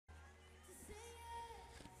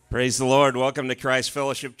Praise the Lord. Welcome to Christ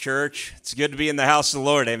Fellowship Church. It's good to be in the house of the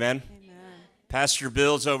Lord. Amen. Amen. Pastor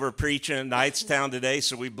Bill's over preaching at Knightstown today,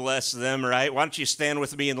 so we bless them, right? Why don't you stand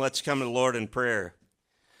with me and let's come to the Lord in prayer.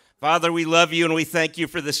 Father, we love you and we thank you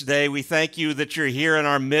for this day. We thank you that you're here in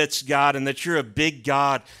our midst, God, and that you're a big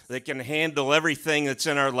God that can handle everything that's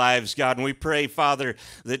in our lives, God. And we pray, Father,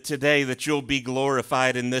 that today that you'll be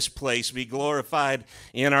glorified in this place, be glorified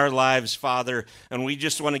in our lives, Father. And we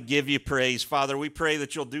just want to give you praise, Father. We pray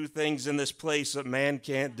that you'll do things in this place that man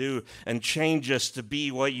can't do and change us to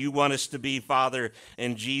be what you want us to be, Father,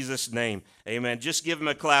 in Jesus' name. Amen. Just give him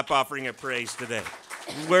a clap offering of praise today.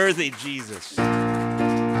 Worthy Jesus.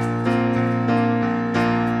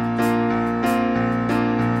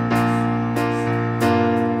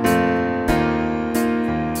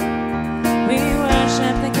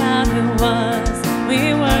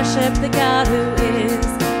 We worship the God who is.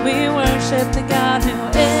 We worship the God who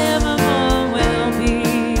evermore will be.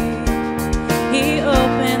 He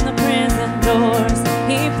opened the prison doors.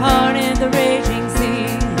 He parted the raging sea.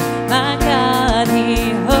 My God,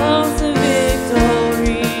 he holds the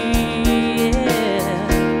victory. Yeah.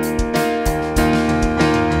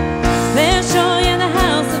 There's joy in the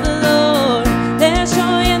house of the Lord. There's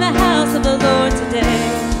joy in the house of the Lord today.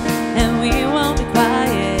 And we won't be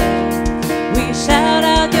quiet. Shout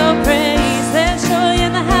out your praise. There's joy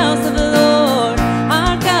in the house of the Lord.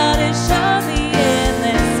 Our God is surely in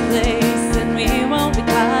this place, and we won't be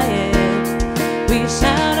quiet. We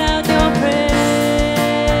shout out your praise.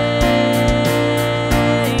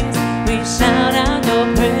 We shout out your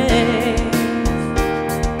praise.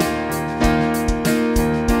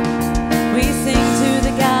 We sing to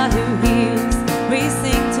the God who heals. We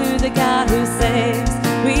sing to the God who saves.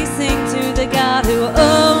 We sing to the God who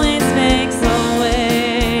always makes a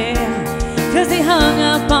way. 'Cause he hung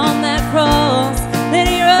up on that cross, then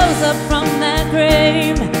he rose up from that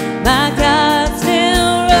grave. My God,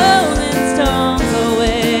 still rolling stones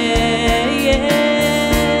away.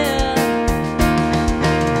 Yeah.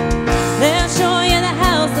 There's joy in the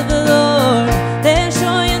house of the Lord. There's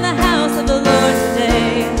joy in the house of the Lord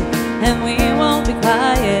today, and we won't be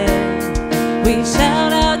quiet. We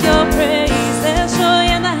shout out your praise. There's joy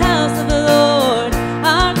in the house of the Lord.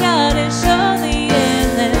 Our God is surely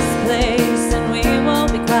in this place, and we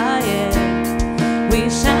won't be quiet. We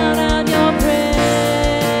shout out your praise.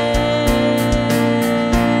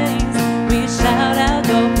 We shout out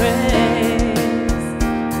your praise.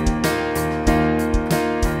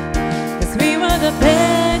 'Cause we were the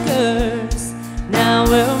beggars, now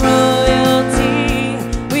we're royalty.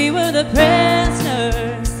 We were the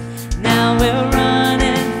prisoners, now we're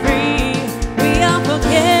running free. We are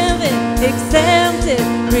forgiven, accepted,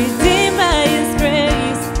 redeemed by his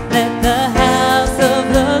grace. Let the house of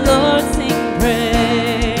the Lord sing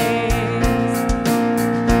praise.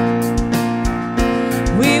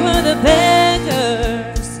 We were the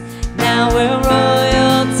beggars, now we're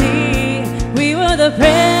royalty. We were the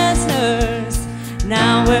prisoners,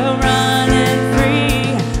 now we're running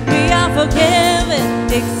free. We are forgiven,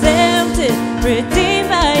 accepted, redeemed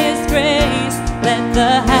by his grace. Let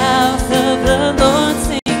the house of the Lord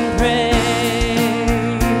sing praise.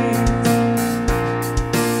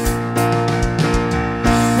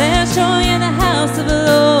 There's joy in the house of the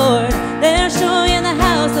Lord. There's joy in the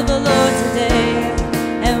house of the Lord today,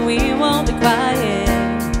 and we won't be quiet.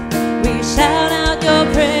 We shout out your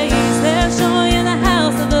praise. There's joy in the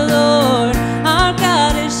house of the Lord. Our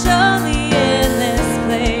God is surely in this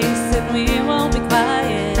place, and we won't be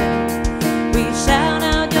quiet. We shout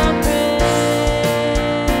out your praise.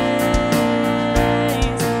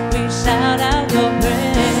 We shout out your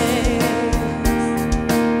praise.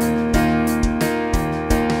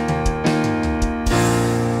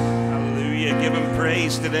 Hallelujah. Give him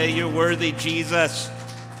praise today. You're worthy, Jesus.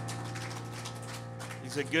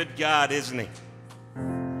 He's a good God, isn't he?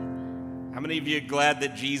 How many of you are glad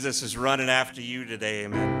that Jesus is running after you today?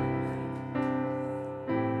 Amen.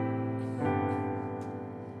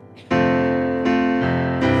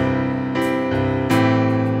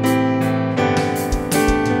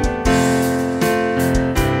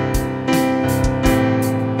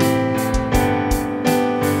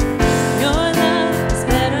 Your love is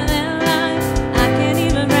better than life. I can't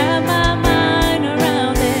even wrap my mind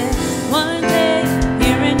around it. One day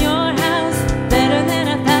here in your house, better than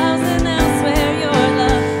 1,000 elsewhere. Your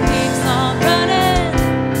love keeps on running.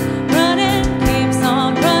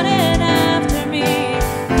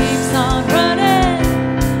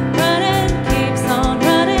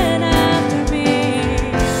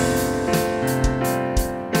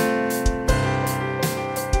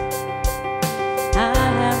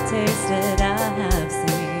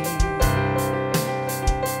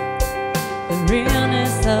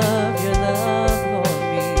 realness of your love for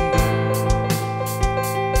me.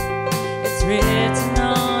 It's written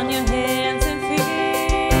on your hands and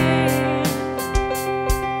feet.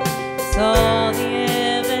 It's all the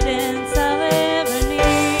evidence I'll ever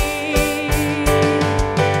need.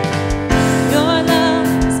 Your love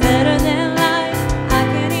is better than life. I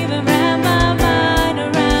can't even wrap my mind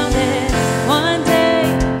around it. One day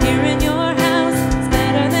here in your house is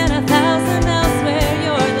better than 1,000 elsewhere.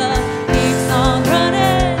 Your love keeps on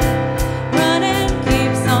running, running,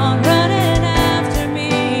 keeps on running after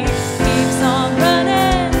me. Keeps on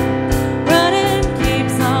running, running,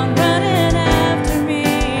 keeps on running after me.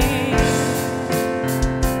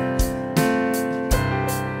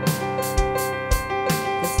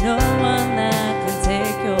 There's no one that can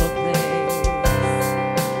take your place.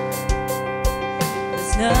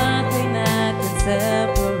 There's nothing that can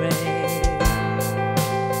separate.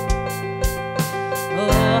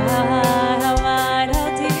 Oh, how high, how wide, how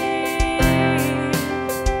deep.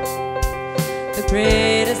 The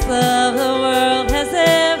greatest love the world has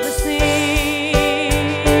ever seen.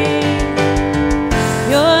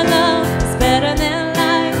 Your love is better than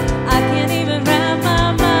life. I can't even wrap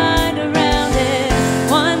my mind around it.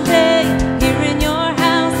 One day here in your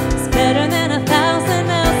house is better than 1,000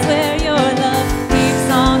 elsewhere. Your love keeps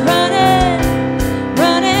on running,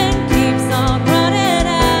 running, keeps on running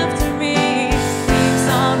after me. Keeps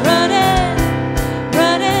on running,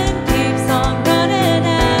 running, keeps on running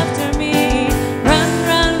after me. Run,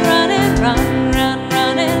 run, running, run, run,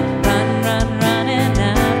 running, run, run, running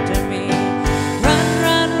after me. Run,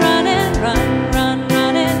 run, running, run, run,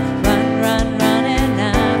 running, run, run, running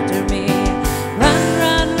after me. Run,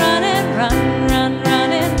 run, running, run, run,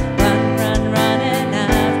 running, run, run, running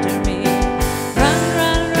after me. Run,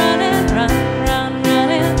 run, running, run, run,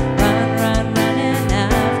 running, run, run, running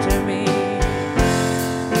after me.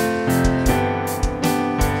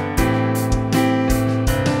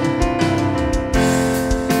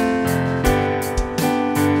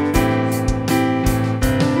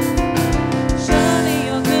 Surely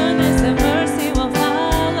your goodness and mercy will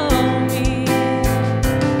follow me.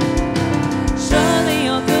 Surely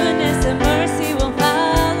your goodness and mercy will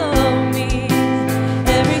follow me.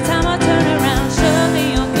 Every time I turn around,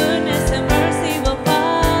 surely your goodness and mercy will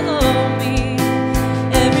follow me.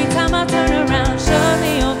 Every time I turn around,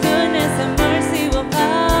 surely your goodness and mercy will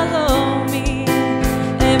follow me.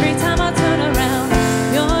 Every time I turn around,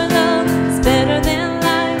 your love is better than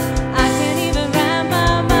life. I can't even wrap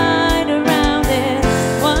my mind around it.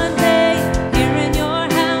 One day here in your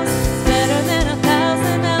house is better than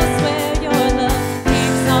 1,000 elsewhere. Your love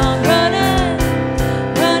keeps on running,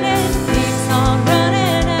 running, keeps on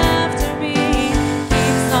running after me.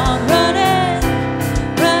 Keeps on running,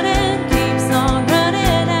 running, keeps on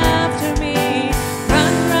running after me.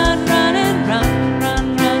 Run, run, running, run, run,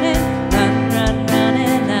 running, run, run,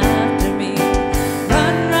 running after me.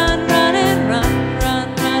 Run, run, running, run, run,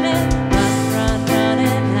 running, run, run,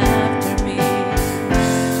 running after me.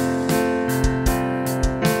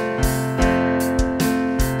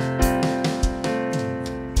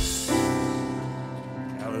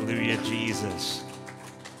 Hallelujah, Jesus.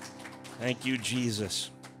 Thank you,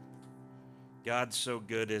 Jesus. God's so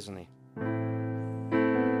good, isn't he?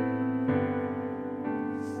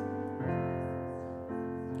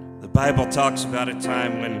 The Bible talks about a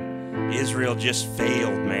time when Israel just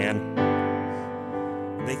failed, man.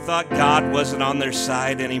 They thought God wasn't on their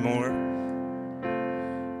side anymore.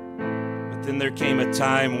 But then there came a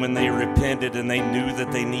time when they repented and they knew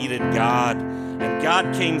that they needed God. And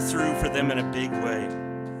God came through for them in a big way.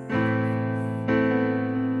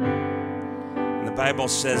 And the Bible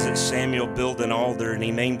says that Samuel built an altar and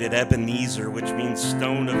he named it Ebenezer, which means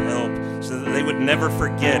stone of help, so that they would never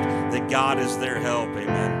forget that God is their help.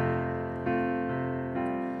 Amen.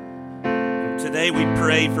 Today we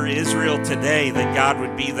pray for Israel today that God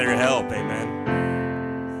would be their help. Amen.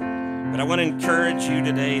 But I want to encourage you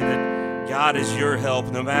today that God is your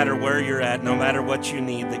help no matter where you're at, no matter what you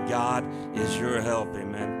need, that God is your help.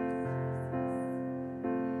 Amen.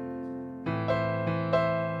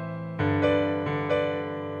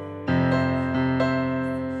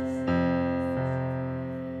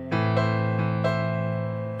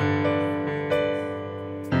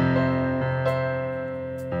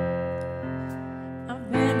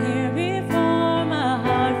 I've been here before, my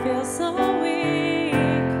heart feels so weak.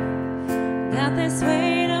 Got this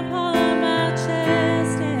weight upon my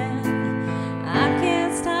chest and I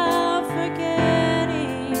can't stop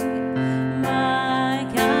forgetting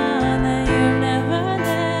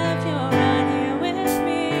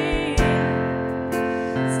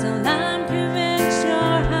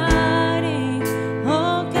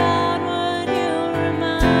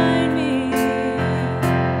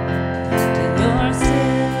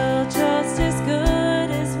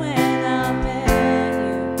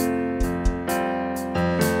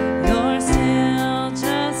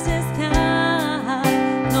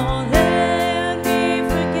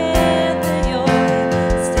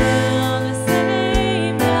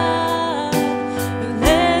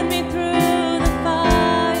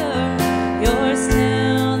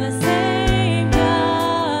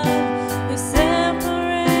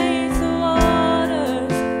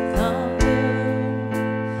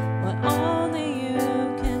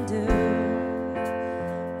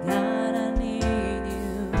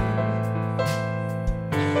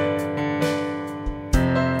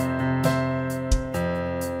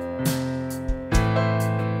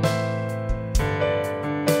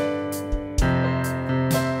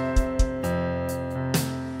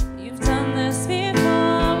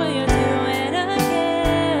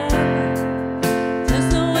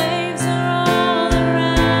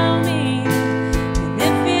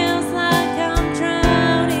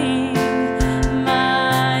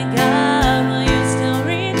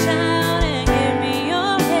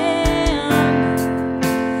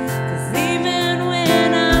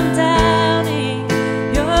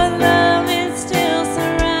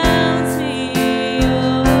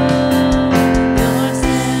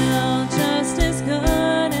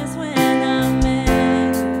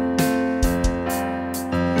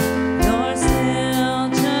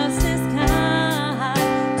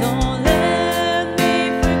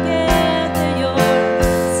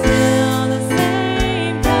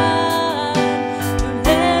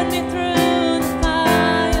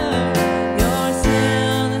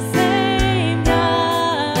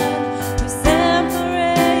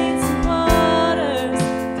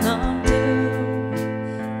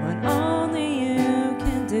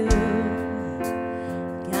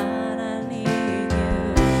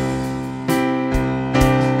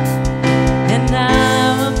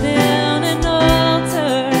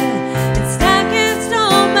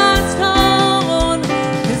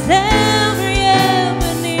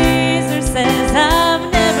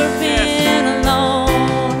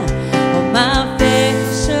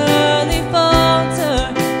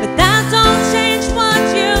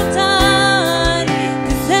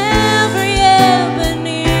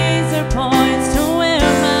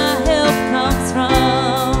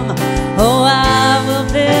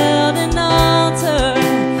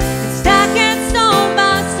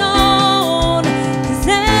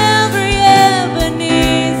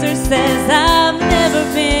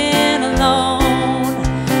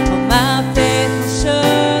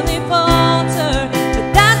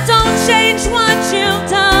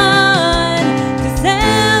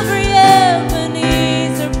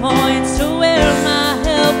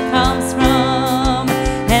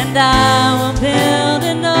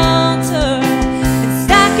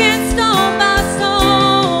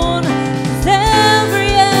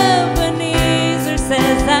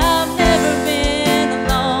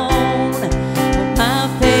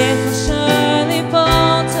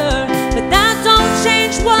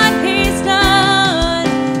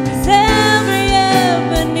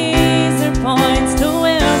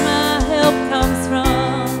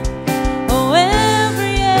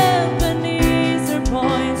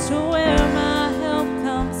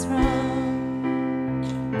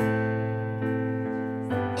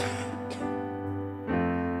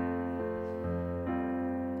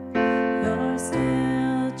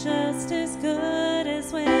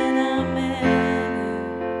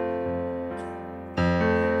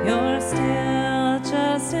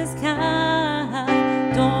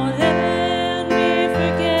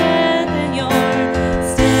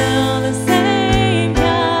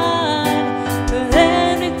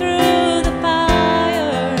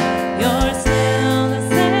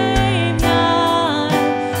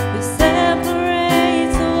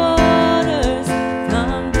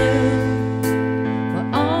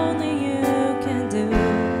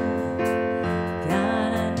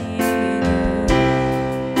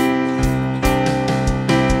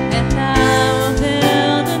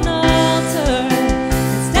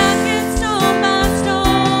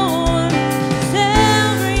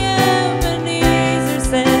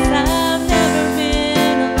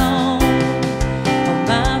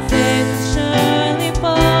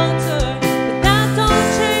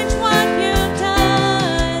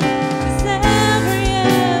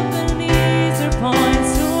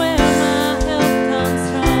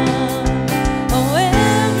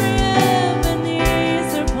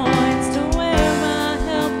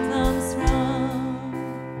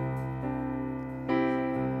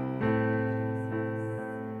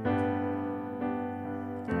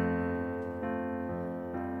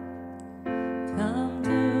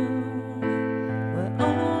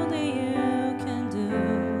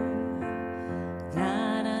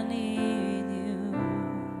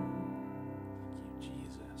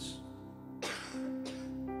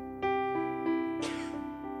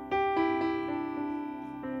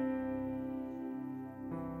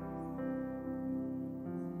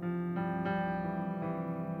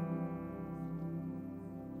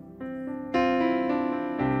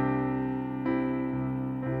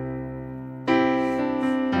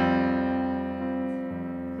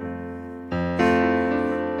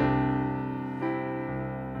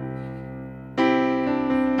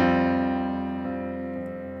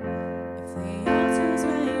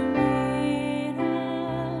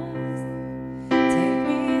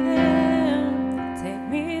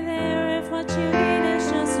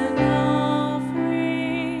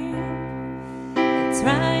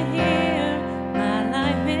here. My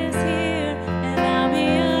life is here, and I'll be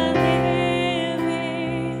a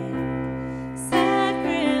living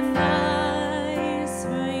sacrifice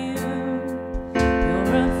for you.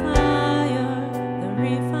 Purifier, the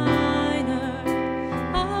refiner,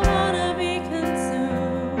 I wanna be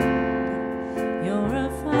consumed. You're a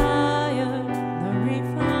fire, the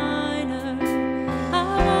refiner, I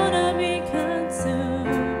wanna be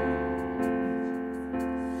consumed.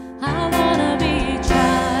 I wanna be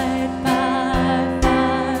tried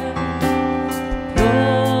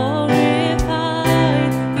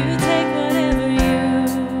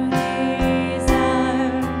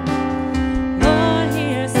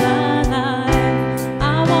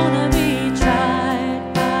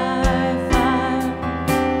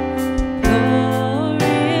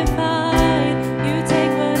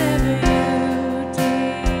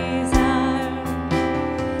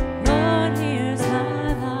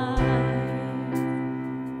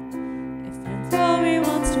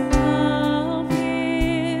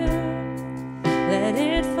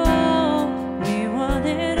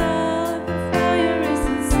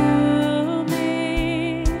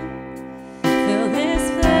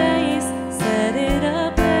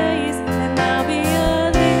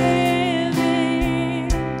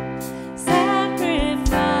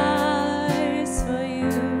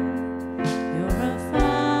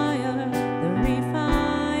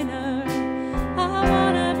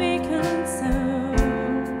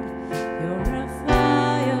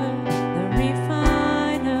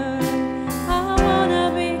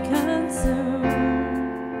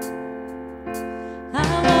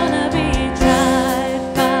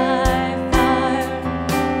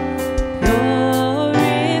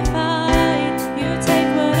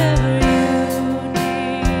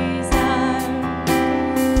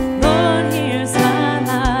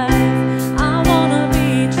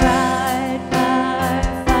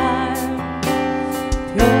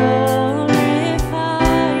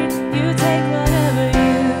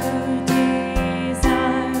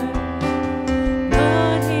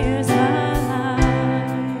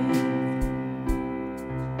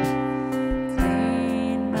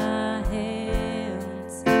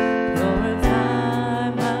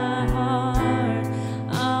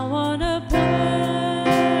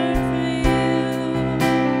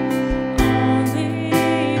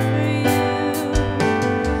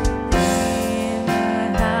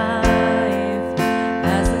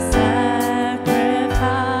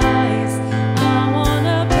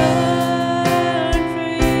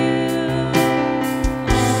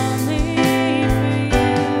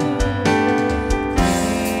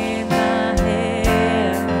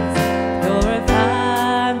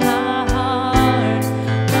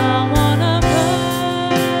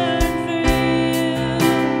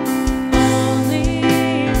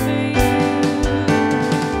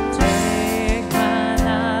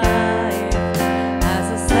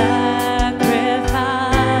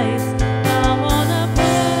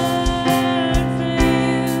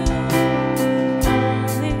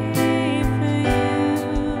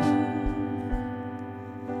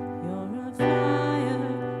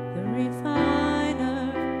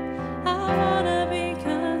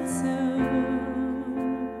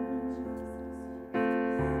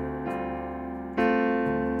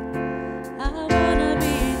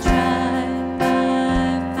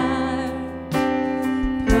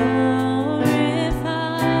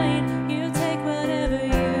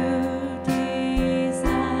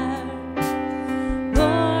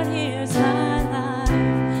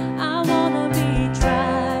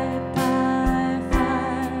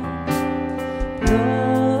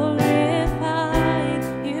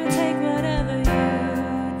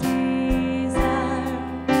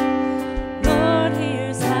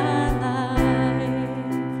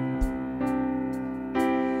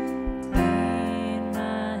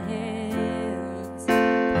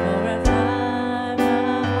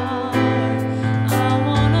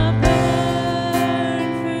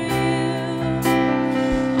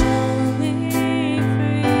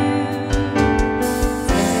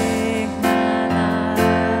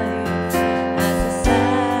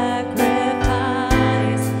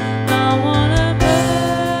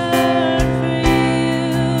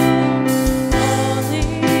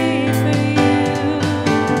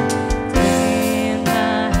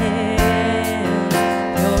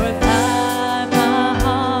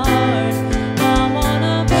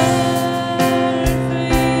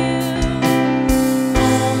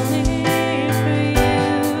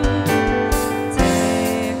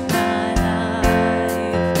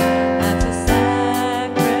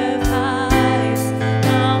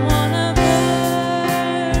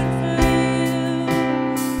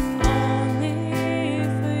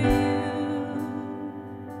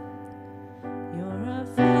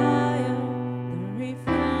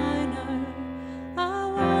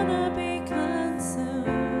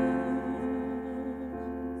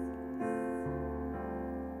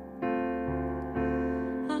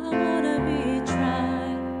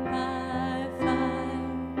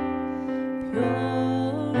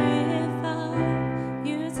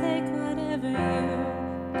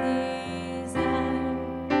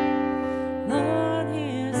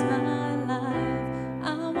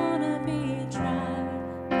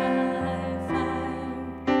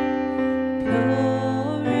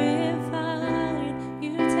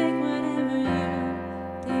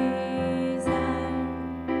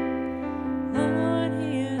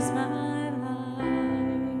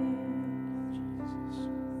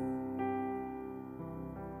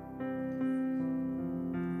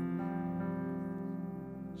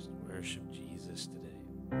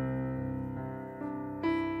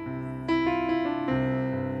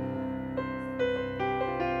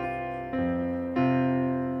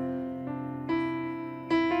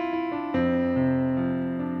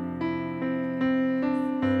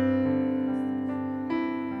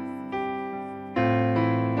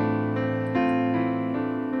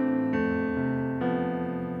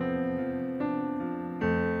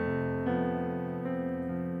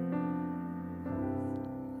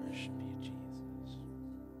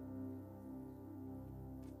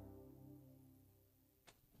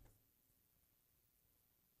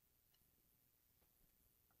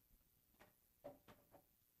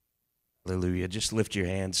Hallelujah. Just lift your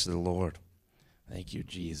hands to the Lord. Thank you,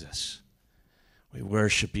 Jesus. We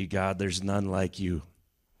worship you, God. There's none like you.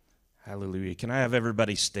 Hallelujah. Can I have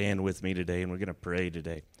everybody stand with me today, and we're going to pray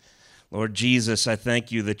today. Lord Jesus, I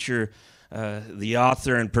thank you that you're the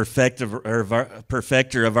author and perfecter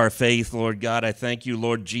of our faith, Lord God. I thank you,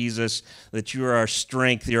 Lord Jesus, that you are our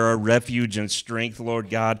strength. You're our refuge and strength, Lord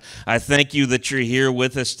God. I thank you that you're here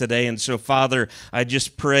with us today. And so, Father, I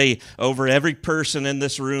just pray over every person in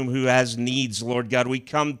this room who has needs, Lord God. We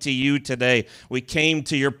come to you today. We came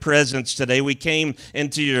to your presence today. We came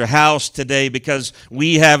into your house today because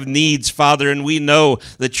we have needs, Father, and we know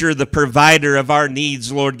that you're the provider of our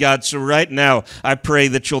needs, Lord God. So right now, I pray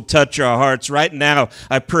that you'll touch our hearts. Right now,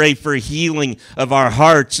 I pray for healing of our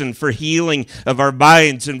hearts and for healing of our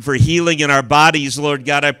minds and for healing in our bodies, Lord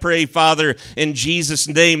God. I pray, Father, in Jesus'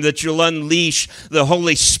 name, that you'll unleash the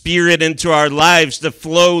Holy Spirit into our lives to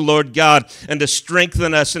flow, Lord God, and to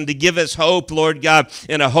strengthen us and to give us hope, Lord God,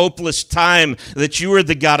 in a hopeless time, that you are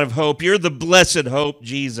the God of hope. You're the blessed hope,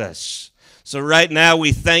 Jesus. So right now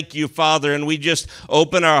we thank you, Father, and we just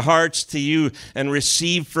open our hearts to you and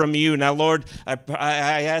receive from you. Now, Lord,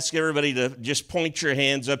 I ask everybody to just point your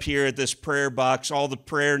hands up here at this prayer box, all the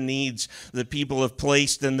prayer needs that people have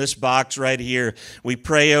placed in this box right here. We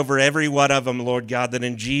pray over every one of them, Lord God, that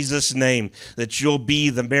in Jesus' name, that you'll be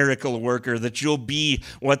the miracle worker, that you'll be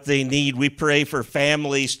what they need. We pray for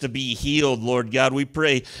families to be healed, Lord God. We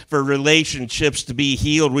pray for relationships to be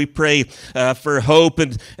healed. We pray for hope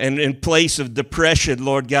and in place of depression,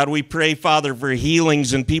 Lord God. We pray, Father, for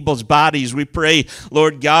healings in people's bodies. We pray,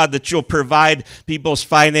 Lord God, that you'll provide people's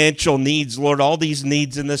financial needs, Lord. All these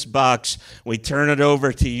needs in this box, we turn it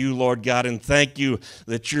over to you, Lord God, and thank you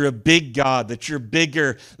that you're a big God, that you're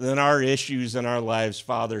bigger than our issues in our lives,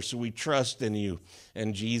 Father. So we trust in you.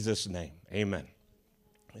 In Jesus' name, amen.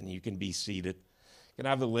 And you can be seated. Can I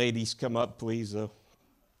have the ladies come up, please, though?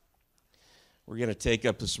 We're going to take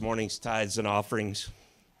up this morning's tithes and offerings.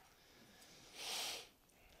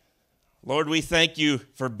 Lord, we thank you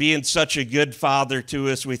for being such a good Father to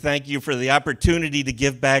us. We thank you for the opportunity to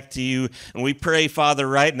give back to you. And we pray, Father,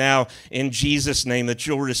 right now in Jesus' name that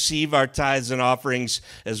you'll receive our tithes and offerings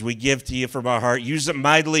as we give to you from our heart. Use it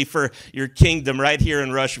mightily for your kingdom right here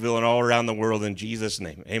in Rushville and all around the world in Jesus'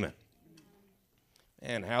 name. Amen.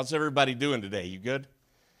 And how's everybody doing today? You good?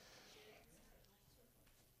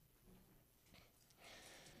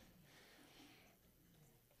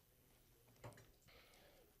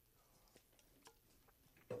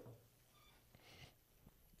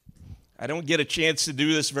 I don't get a chance to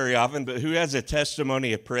do this very often, but who has a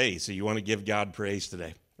testimony of praise? So you want to give God praise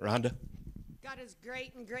today? Rhonda? God is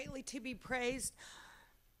great and greatly to be praised.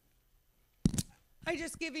 I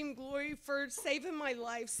just give him glory for saving my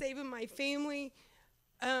life, saving my family.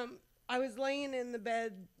 I was laying in the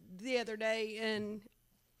bed the other day, and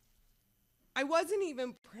I wasn't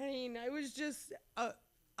even praying. I was just,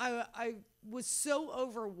 I was so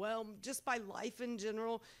overwhelmed just by life in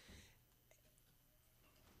general.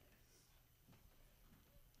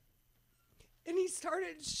 And he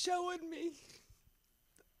started showing me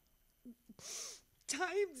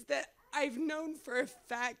times that I've known for a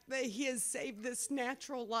fact that he has saved this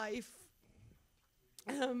natural life.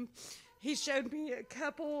 He showed me a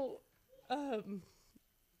couple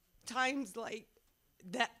times like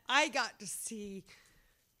that I got to see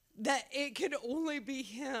that it could only be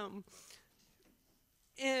him.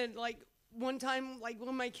 And like one time, like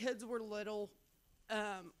when my kids were little,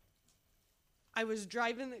 I was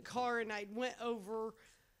driving the car and I went over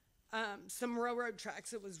some railroad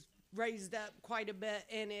tracks. It was raised up quite a bit,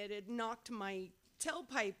 and it had knocked my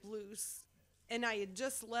tailpipe loose. And I had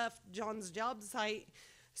just left John's job site,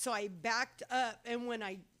 so I backed up. And when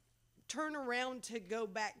I turned around to go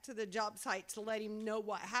back to the job site to let him know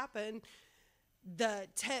what happened, the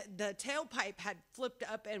tailpipe had flipped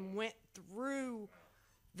up and went through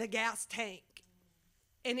the gas tank.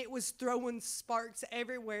 And it was throwing sparks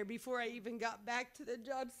everywhere before I even got back to the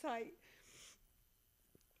job site.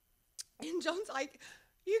 And John's like,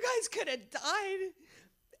 you guys could have died.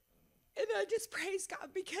 And I just praise God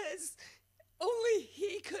because only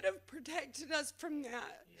he could have protected us from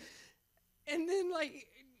that. And then like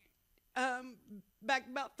back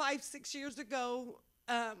about 5-6 years ago,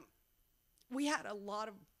 we had a lot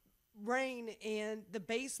of rain, and the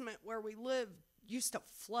basement where we lived used to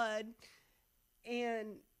flood.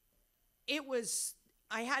 And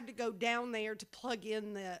I had to go down there to plug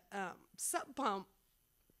in the sump pump,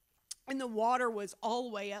 and the water was all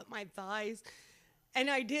the way up my thighs. And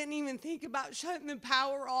I didn't even think about shutting the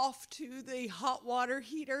power off to the hot water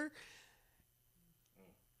heater.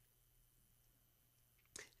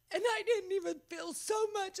 And I didn't even feel so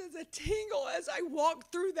much as a tingle as I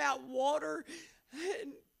walked through that water.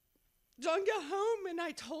 And John got home, and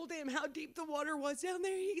I told him how deep the water was down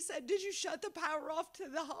there. He said, "Did you shut the power off to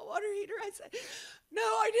the hot water heater?" I said, "No,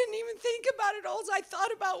 I didn't even think about it. All I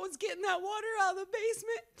thought about was getting that water out of the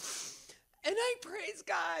basement." And I praise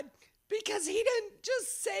God, because he didn't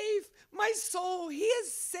just save my soul. He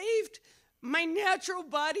has saved my natural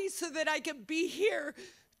body so that I could be here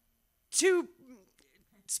to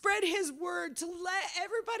spread his word, to let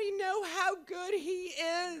everybody know how good he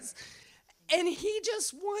is. And he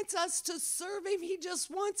just wants us to serve him. He just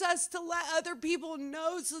wants us to let other people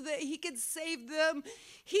know so that he can save them.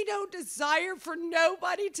 He don't desire for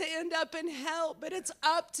nobody to end up in hell, but it's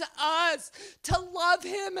up to us to love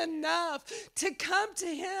him enough, to come to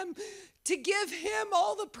him, to give him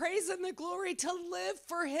all the praise and the glory, to live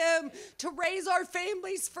for him, to raise our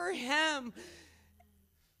families for him.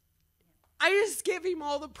 I just give him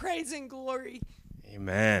all the praise and glory.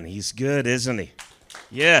 Amen. He's good, isn't he?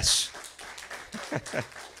 Yes.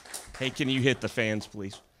 Hey, can you hit the fans,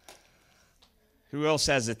 please? Who else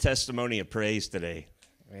has a testimony of praise today?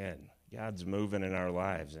 Man, God's moving in our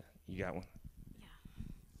lives. You got one?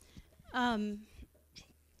 Yeah.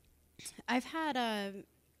 I've had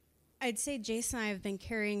I'd say Jason and I have been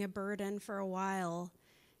carrying a burden for a while,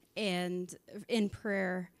 and in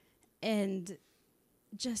prayer, and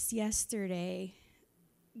just yesterday,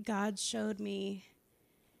 God showed me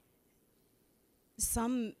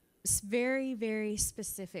some very, very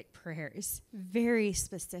specific prayers, very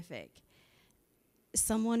specific.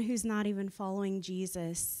 Someone who's not even following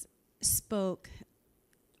Jesus spoke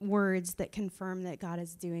words that confirm that God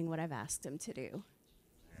is doing what I've asked him to do.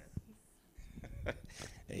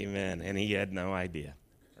 Amen. And he had no idea,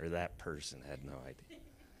 or that person had no idea.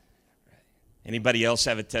 Right. Anybody else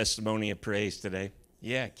have a testimony of praise today?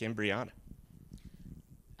 Yeah, Kim Brianna.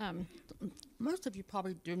 Most of you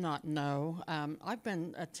probably do not know. I've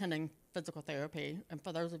been attending physical therapy, and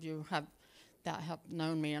for those of you that have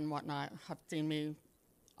known me and whatnot, have seen me,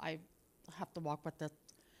 I have to walk with this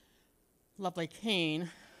lovely cane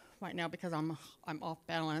right now because I'm off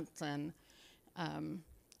balance, and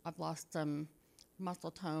I've lost some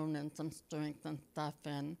muscle tone and some strength and stuff,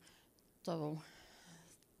 and so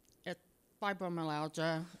it's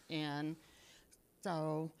fibromyalgia, and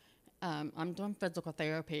so I'm doing physical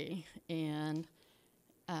therapy, and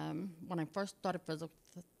when I first started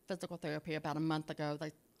physical therapy about a month ago,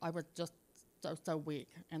 I was just so weak,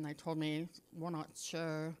 and they told me, "We're not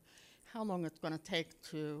sure how long it's going to take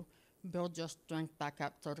to build your strength back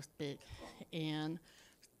up, so to speak." And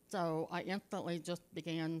so I instantly just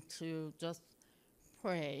began to just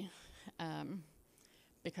pray,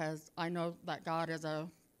 because I know that God is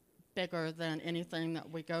bigger than anything that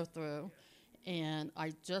we go through. And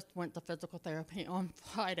I just went to physical therapy on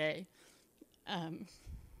Friday.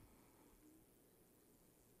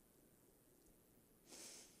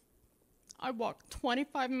 I walked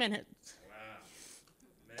 25 minutes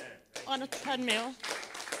on a treadmill.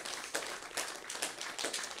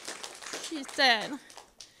 She said,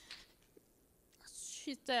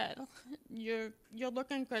 you're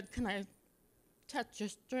looking good. Can I touch your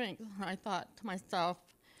strength? And I thought to myself,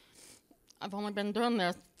 I've only been doing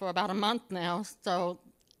this for about a month now, but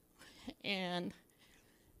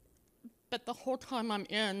the whole time I'm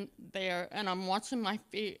in there and I'm watching my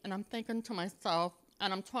feet and I'm thinking to myself,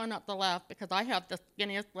 and I'm trying not to laugh because I have the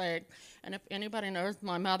skinniest leg, and if anybody knows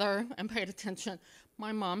my mother and paid attention,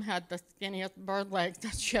 my mom had the skinniest bird legs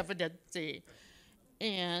that she ever did see.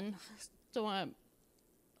 And so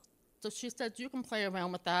she said, "You can play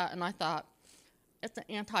around with that," and I thought, it's an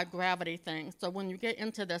anti-gravity thing. So when you get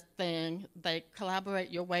into this thing, they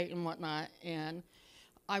collaborate your weight and whatnot. And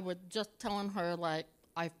I was just telling her, like,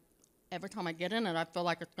 every time I get in it, I feel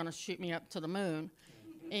like it's going to shoot me up to the moon.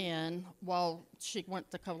 And while she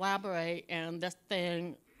went to collaborate, and this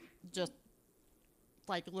thing just,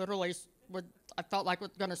 like, literally, I felt like it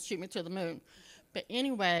was going to shoot me to the moon. But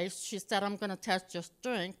anyway, she said, "I'm going to test your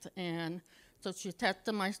strength." And so she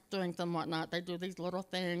tested my strength and whatnot. They do these little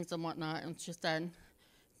things and whatnot. And she said,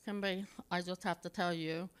 "Kimberly, I just have to tell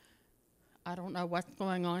you, I don't know what's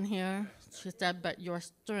going on here." She said, "But your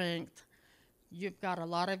strength, you've got a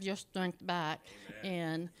lot of your strength back."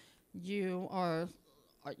 Amen. And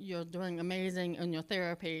you're doing amazing in your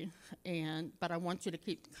therapy. But I want you to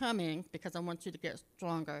keep coming because I want you to get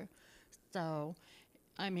stronger. So,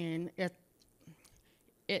 I mean,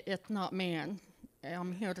 it's not man.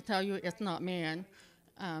 I'm here to tell you it's not man.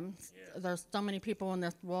 There's so many people in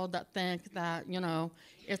this world that think that,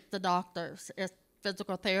 it's the doctors, it's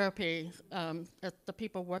physical therapy, it's the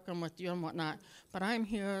people working with you and whatnot. But I'm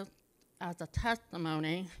here as a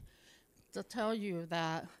testimony to tell you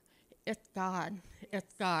that it's God.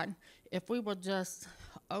 It's God. If we would just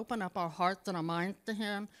open up our hearts and our minds to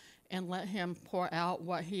him and let him pour out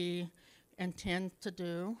what he intends to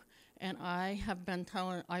do. And I've been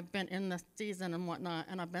in this season and whatnot,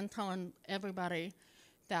 and I've been telling everybody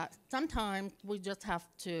that sometimes we just have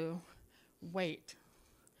to wait.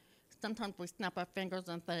 Sometimes we snap our fingers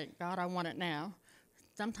and think, God, I want it now.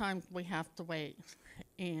 Sometimes we have to wait.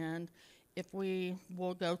 And if we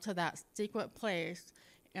will go to that secret place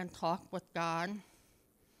and talk with God,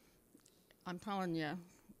 I'm telling you,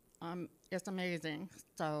 it's amazing.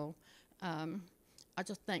 So I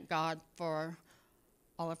just thank God for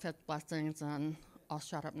all of his blessings, and I'll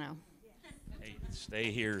shut up now. Hey,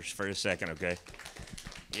 stay here for a second, okay?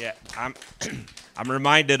 Yeah, I'm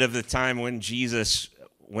reminded of the time when Jesus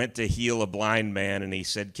went to heal a blind man, and he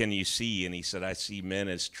said, "Can you see?" And he said, "I see men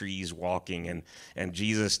as trees walking." And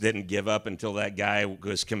Jesus didn't give up until that guy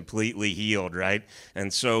was completely healed, right?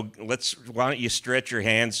 And so why don't you stretch your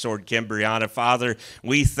hands toward Kimbriana. Father,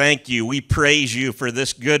 we thank you. We praise you for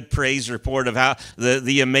this good praise report of how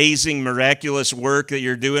the amazing, miraculous work that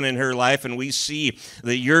you're doing in her life, and we see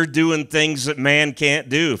that you're doing things that man can't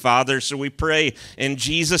do, Father. So we pray in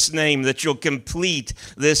Jesus' name that you'll complete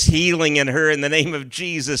this healing in her in the name of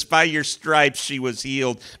Jesus. By your stripes she was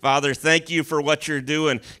healed. Father, thank you for what you're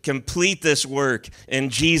doing. Complete this work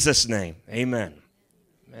in Jesus' name. Amen.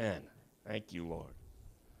 Man, thank you, Lord.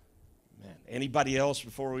 Man, anybody else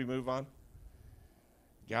before we move on?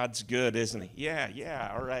 God's good, isn't he?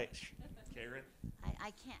 Yeah, all right. Karen?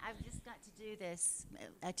 I can't, I've just got to do this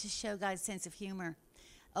to show God's sense of humor.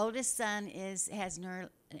 Oldest son is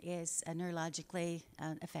neurologically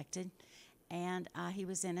affected, and he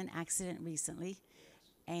was in an accident recently.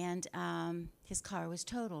 And his car was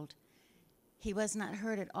totaled. He was not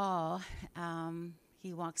hurt at all.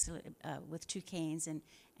 He walks with 2 canes, and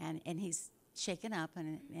he's shaken up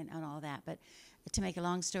and all that. But to make a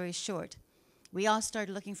long story short, we all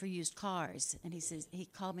started looking for used cars. And he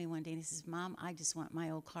called me one day and he says, "Mom, I just want my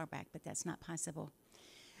old car back, but that's not possible.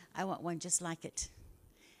 I want one just like it."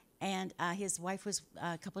 And his wife was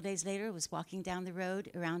a couple days later was walking down the road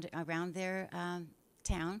around their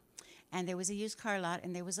town. And there was a used car lot,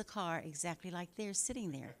 and there was a car exactly like theirs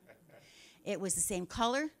sitting there. It was the same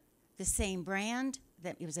color, the same brand.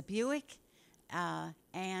 It was a Buick.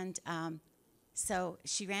 So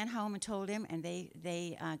she ran home and told him, and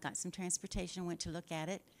they got some transportation, went to look at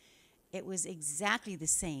it. It was exactly the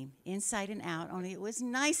same, inside and out, only it was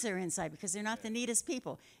nicer inside because they're not the neatest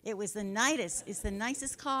people. It was the nicest. It's the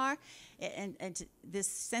nicest car. And this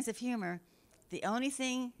sense of humor, the only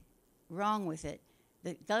thing wrong with it,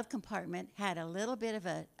 the glove compartment had a little bit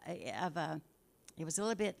it was a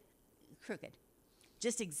little bit crooked,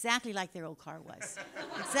 just exactly like their old car was.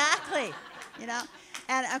 Exactly,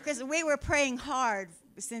 And of course, we were praying hard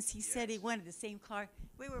since he said he wanted the same car.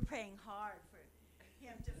 We were praying hard for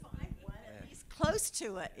him to find one at least close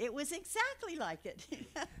to it. It was exactly like it.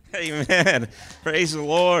 Amen. Praise the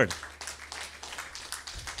Lord.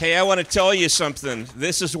 Hey, I want to tell you something.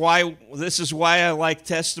 This is why I like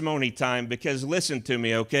testimony time, because listen to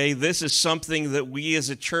me, okay? This is something that we as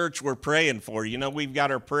a church we're praying for. We've got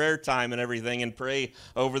our prayer time and everything, and pray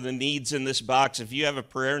over the needs in this box. If you have a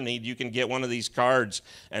prayer need, you can get one of these cards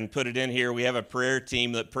and put it in here. We have a prayer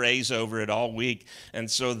team that prays over it all week. And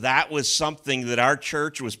so that was something that our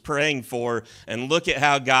church was praying for, and look at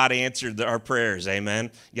how God answered our prayers. Amen.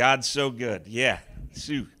 God's so good. Yeah.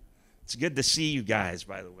 Sue. It's good to see you guys,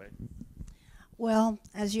 by the way. Well,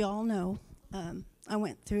 as you all know, I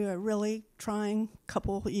went through a really trying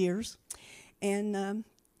couple of years, and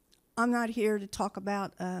I'm not here to talk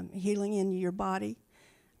about healing in your body,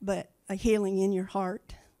 but a healing in your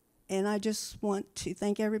heart. And I just want to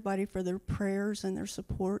thank everybody for their prayers and their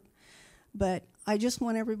support, but I just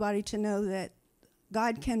want everybody to know that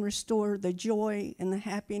God can restore the joy and the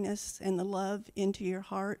happiness and the love into your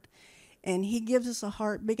heart. And he gives us a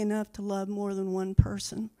heart big enough to love more than one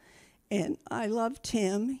person. And I love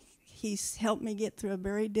Tim. He's helped me get through a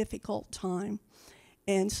very difficult time.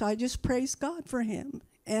 And so I just praise God for him.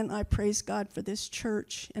 And I praise God for this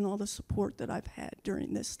church and all the support that I've had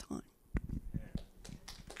during this time.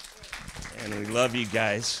 And we love you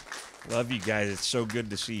guys. Love you guys. It's so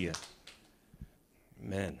good to see you.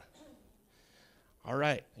 Amen. All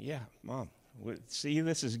right. Yeah, Mom. See,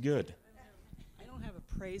 this is good. Have a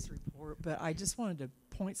praise report, but I just wanted to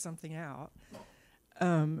point something out.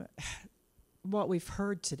 What we've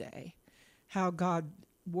heard today, how God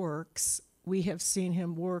works. We have seen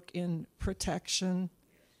him work in protection,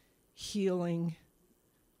 healing,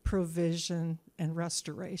 provision, and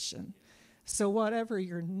restoration. So whatever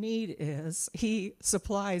your need is, he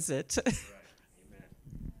supplies it.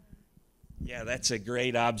 Yeah, that's a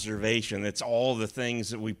great observation. It's all the things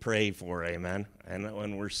that we pray for, amen. And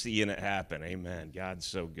when we're seeing it happen, amen. God's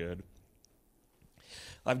so good.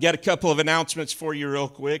 I've got a couple of announcements for you real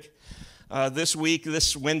quick. This week,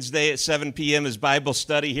 this Wednesday at 7 p.m. is Bible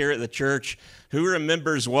study here at the church. Who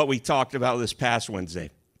remembers what we talked about this past Wednesday?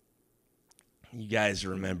 You guys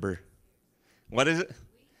remember. What is it?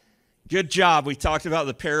 Good job. We talked about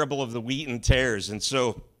the parable of the wheat and tares. And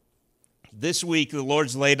so this week, the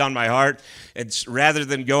Lord's laid on my heart, it's rather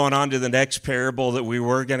than going on to the next parable that we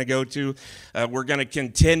were going to go to, we're going to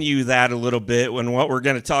continue that a little bit. When what we're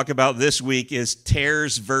going to talk about this week is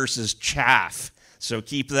tares versus chaff. So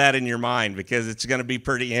keep that in your mind because it's going to be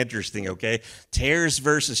pretty interesting, okay? Tares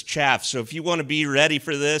versus chaff. So if you want to be ready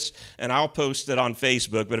for this, and I'll post it on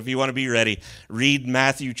Facebook, but if you want to be ready, read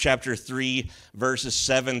Matthew chapter 3, verses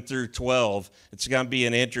 7 through 12. It's going to be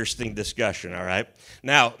an interesting discussion, all right?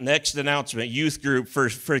 Now, next announcement, youth group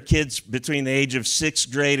for kids between the age of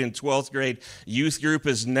 6th grade and 12th grade. Youth group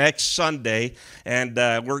is next Sunday, and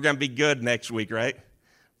we're going to be good next week, right?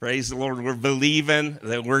 Praise the Lord. We're believing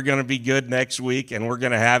that we're going to be good next week, and we're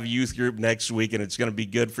going to have youth group next week, and it's going to be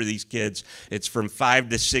good for these kids. It's from 5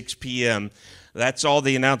 to 6 p.m. That's all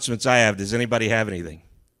the announcements I have. Does anybody have anything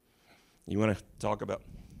you want to talk about?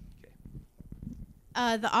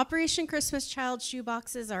 The Operation Christmas Child shoe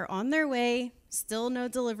boxes are on their way. Still no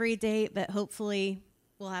delivery date, but hopefully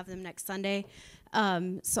we'll have them next Sunday.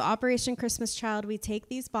 So Operation Christmas Child, we take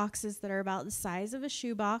these boxes that are about the size of a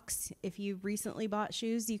shoe box. If you recently bought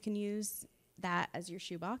shoes, you can use that as your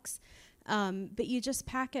shoe box. But you just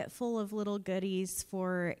pack it full of little goodies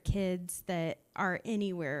for kids that are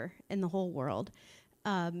anywhere in the whole world.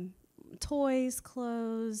 Toys,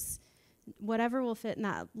 clothes, whatever will fit in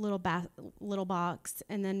that little box,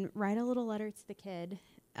 and then write a little letter to the kid.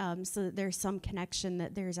 So that there's some connection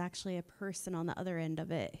that there's actually a person on the other end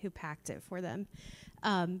of it who packed it for them.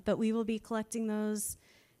 But we will be collecting those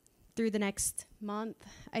through the next month.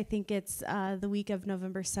 I think it's the week of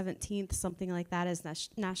November 17th, something like that is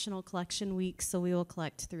National Collection Week, so we will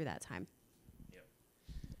collect through that time.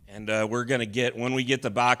 And we're going to get, when we get the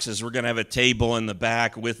boxes, we're going to have a table in the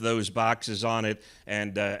back with those boxes on it.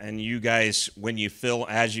 And you guys, when you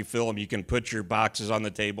as you fill them, you can put your boxes on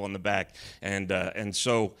the table in the back. And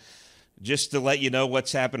so just to let you know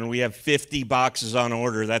what's happening, we have 50 boxes on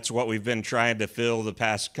order. That's what we've been trying to fill the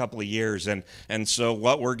past couple of years. And so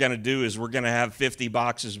what we're going to do is we're going to have 50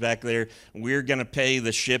 boxes back there. We're going to pay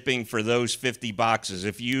the shipping for those 50 boxes.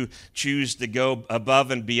 If you choose to go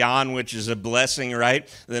above and beyond, which is a blessing, right,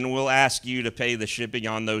 then we'll ask you to pay the shipping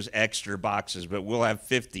on those extra boxes. But we'll have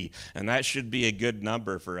 50, and that should be a good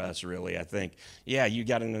number for us, really, I think. Yeah, you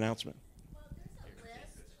got an announcement? Well, there's a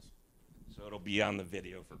list. So it'll be on the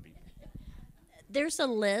video for people. There's a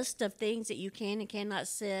list of things that you can and cannot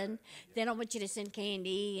send. They don't want you to send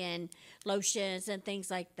candy and lotions and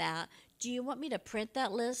things like that. Do you want me to print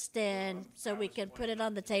that list and so we can put it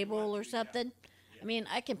on the table or something? I mean,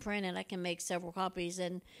 I can print it. I can make several copies,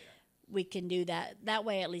 and we can do that. That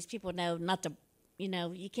way, at least people know not to,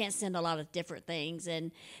 you can't send a lot of different things.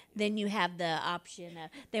 And then you have the option.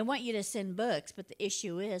 They want you to send books, but the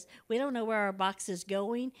issue is we don't know where our box is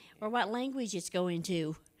going or what language it's going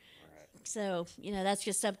to. So, that's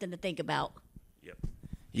just something to think about. Yep.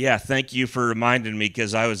 Yeah, thank you for reminding me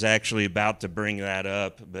because I was actually about to bring that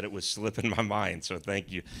up, but it was slipping my mind, so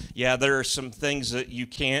thank you. Yeah, there are some things that you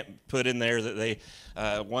can't put in there that they,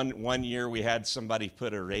 one year we had somebody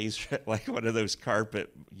put a razor, like one of those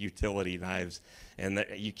carpet utility knives, and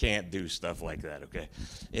you can't do stuff like that, okay?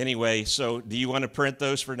 Anyway, so do you want to print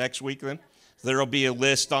those for next week then? There will be a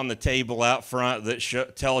list on the table out front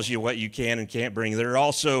that tells you what you can and can't bring. There are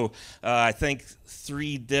also, I think,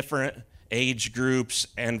 3 different age groups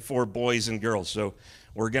and for boys and girls. So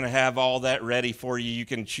we're going to have all that ready for you. You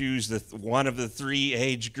can choose one of the 3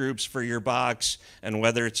 age groups for your box and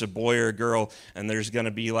whether it's a boy or a girl. And there's going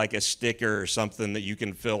to be like a sticker or something that you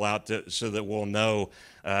can fill out so that we'll know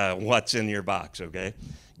what's in your box, okay?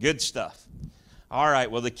 Good stuff. All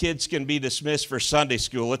right, well, the kids can be dismissed for Sunday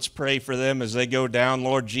school. Let's pray for them as they go down.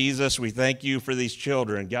 Lord Jesus, we thank you for these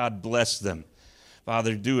children. God bless them.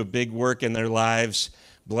 Father, do a big work in their lives.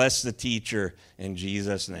 Bless the teacher in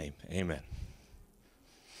Jesus' name. Amen.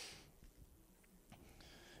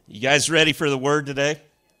 You guys ready for the word today?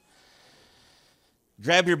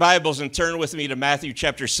 Grab your Bibles and turn with me to Matthew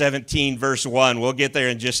chapter 17, verse 1. We'll get there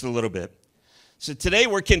in just a little bit. So today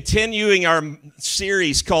we're continuing our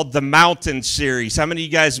series called the Mountain Series. How many of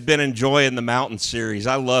you guys have been enjoying the Mountain Series?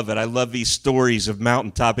 I love it. I love these stories of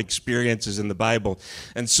mountaintop experiences in the Bible.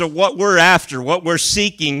 And so what we're after, what we're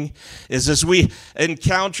seeking is as we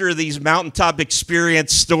encounter these mountaintop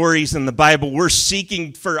experience stories in the Bible, we're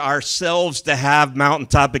seeking for ourselves to have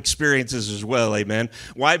mountaintop experiences as well, amen?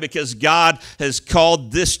 Why? Because God has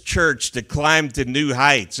called this church to climb to new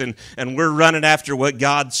heights, and we're running after what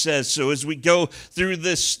God says. So as we go through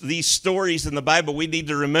these stories in the Bible, we need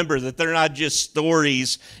to remember that they're not just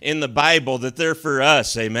stories in the Bible, that they're for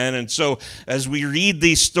us, amen? And so as we read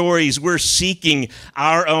these stories, we're seeking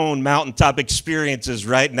our own mountaintop experiences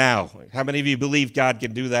right now. How many of you believe God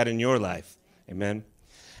can do that in your life? Amen.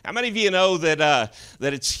 How many of you know that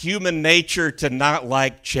it's human nature to not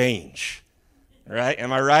like change? Right?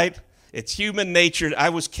 Am I right? It's human nature. I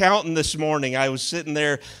was counting this morning. I was sitting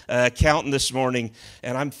there counting this morning,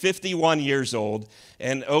 and I'm 51 years old.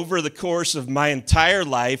 And over the course of my entire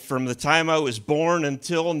life, from the time I was born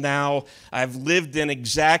until now, I've lived in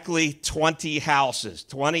exactly 20 houses.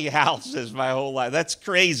 20 houses my whole life. That's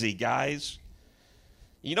crazy, guys.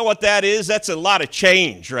 You know what that is? That's a lot of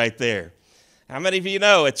change right there. How many of you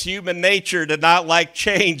know it's human nature to not like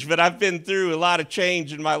change, but I've been through a lot of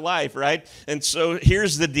change in my life, right? And so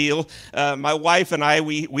here's the deal. My wife and I,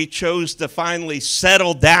 we chose to finally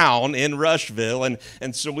settle down in Rushville,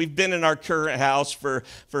 and so we've been in our current house for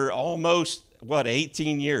almost,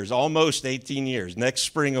 18 years, almost 18 years. Next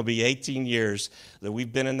spring will be 18 years that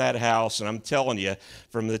we've been in that house, and I'm telling you,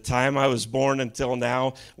 from the time I was born until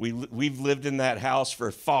now, we've lived in that house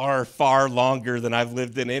for far, far longer than I've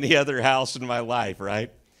lived in any other house in my life,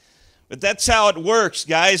 right? But that's how it works,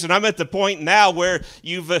 guys, and I'm at the point now where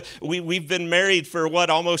we've been married for,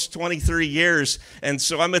 almost 23 years, and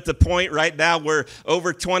so I'm at the point right now where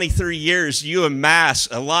over 23 years, you amass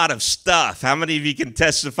a lot of stuff. How many of you can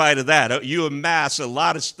testify to that? You amass a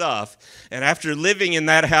lot of stuff, and after living in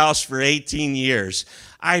that house for 18 years,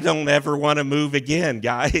 I don't ever want to move again,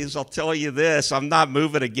 guys. I'll tell you this, I'm not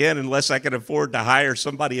moving again unless I can afford to hire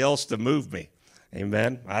somebody else to move me.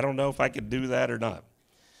 Amen? I don't know if I can do that or not.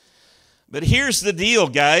 But here's the deal,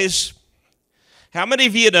 guys. How many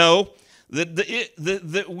of you know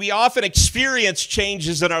that we often experience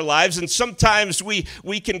changes in our lives, and sometimes we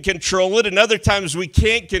can control it, and other times we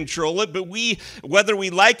can't control it, but whether we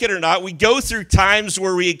like it or not, we go through times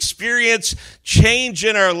where we experience change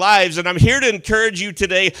in our lives, and I'm here to encourage you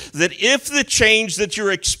today that if the change that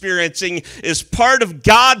you're experiencing is part of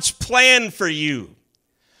God's plan for you,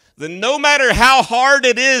 then no matter how hard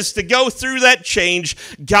it is to go through that change,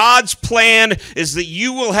 God's plan is that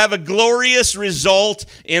you will have a glorious result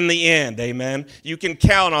in the end. Amen. You can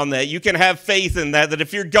count on that. You can have faith in that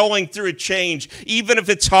if you're going through a change, even if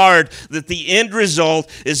it's hard, that the end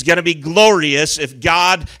result is going to be glorious if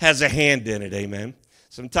God has a hand in it. Amen.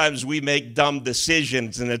 Sometimes we make dumb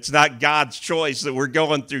decisions, and it's not God's choice that we're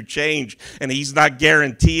going through change, and He's not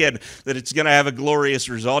guaranteeing that it's going to have a glorious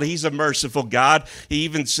result. He's a merciful God. He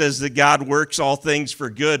even says that God works all things for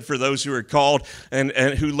good for those who are called and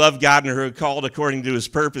who love God and who are called according to His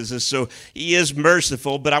purposes. So He is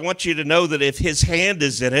merciful, but I want you to know that if His hand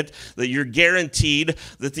is in it, that you're guaranteed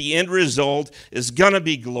that the end result is going to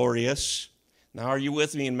be glorious. Now, are you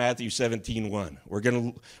with me in Matthew 17:1? We're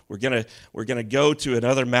gonna go to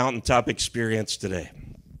another mountaintop experience today.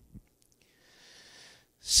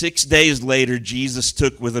 6 days later, Jesus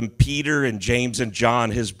took with him Peter and James and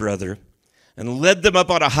John, his brother, and led them up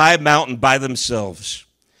on a high mountain by themselves.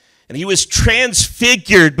 And he was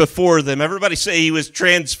transfigured before them. Everybody say he was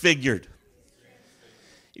transfigured.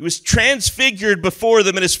 He was transfigured before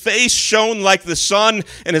them, and his face shone like the sun,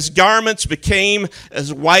 and his garments became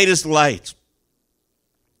as white as light.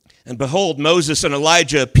 And behold, Moses and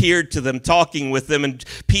Elijah appeared to them, talking with them. And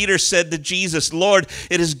Peter said to Jesus, Lord,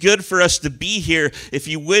 it is good for us to be here. If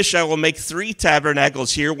you wish, I will make 3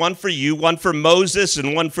 tabernacles here, one for you, one for Moses,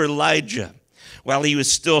 and one for Elijah. While he was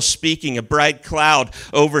still speaking, a bright cloud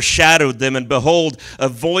overshadowed them. And behold, a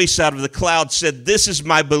voice out of the cloud said, This is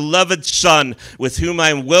my beloved Son, with whom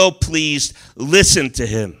I am well pleased. Listen to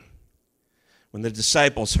him. When the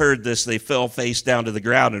disciples heard this, they fell face down to the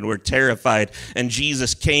ground and were terrified. And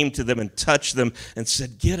Jesus came to them and touched them and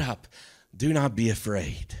said, Get up, do not be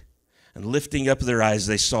afraid. And lifting up their eyes,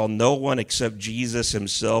 they saw no one except Jesus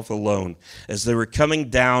himself alone. As they were coming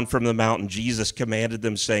down from the mountain, Jesus commanded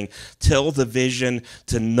them, saying, Tell the vision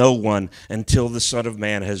to no one until the Son of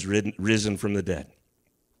Man has risen from the dead.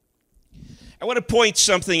 I want to point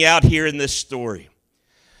something out here in this story.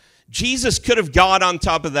 Jesus could have gone on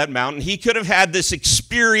top of that mountain. He could have had this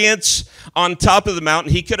experience on top of the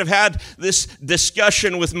mountain. He could have had this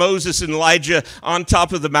discussion with Moses and Elijah on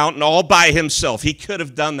top of the mountain all by himself. He could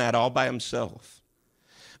have done that all by himself.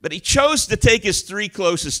 But he chose to take his three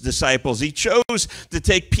closest disciples. He chose to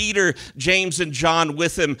take Peter, James, and John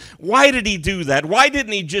with him. Why did he do that? Why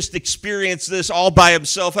didn't he just experience this all by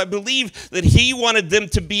himself? I believe that he wanted them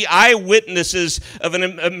to be eyewitnesses of an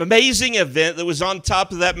amazing event that was on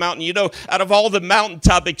top of that mountain. You know, out of all the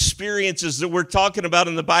mountaintop experiences that we're talking about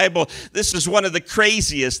in the Bible, this is one of the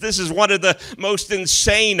craziest. This is one of the most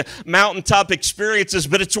insane mountaintop experiences,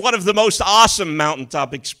 but it's one of the most awesome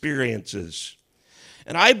mountaintop experiences.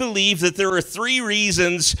 And I believe that there are three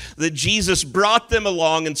reasons that Jesus brought them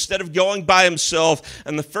along instead of going by himself.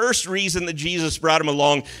 And the first reason that Jesus brought them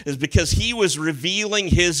along is because he was revealing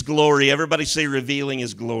his glory. Everybody say revealing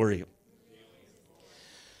his glory.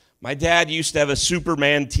 My dad used to have a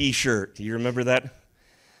Superman t-shirt. Do you remember that?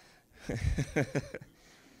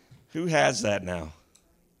 Who has that now?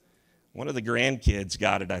 One of the grandkids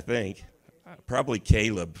got it, I think. Probably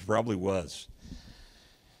Caleb, probably was.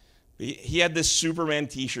 He had this Superman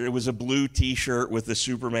t-shirt. It was a blue t-shirt with the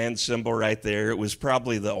Superman symbol right there. It was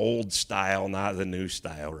probably the old style, not the new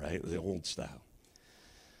style, right? The old style.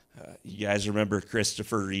 You guys remember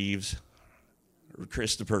Christopher Reeve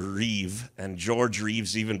and George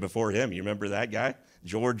Reeves even before him. You remember that guy?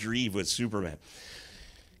 George Reeve was Superman.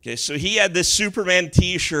 Okay, so he had this Superman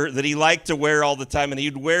t-shirt that he liked to wear all the time, and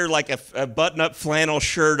he'd wear like a button-up flannel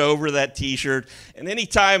shirt over that t-shirt. And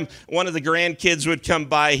anytime one of the grandkids would come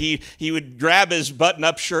by, he would grab his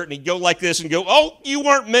button-up shirt and he'd go like this and go, "Oh, you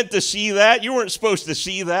weren't meant to see that. You weren't supposed to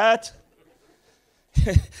see that."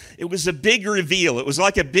 It was a big reveal. It was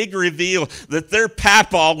like a big reveal that their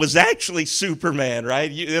papa was actually Superman,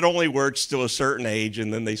 right? It only works till a certain age,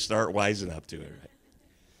 and then they start wising up to it, right?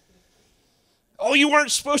 Oh, you weren't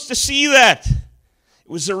supposed to see that. It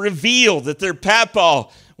was a reveal that their papa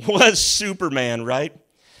was Superman, right?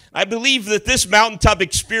 I believe that this mountaintop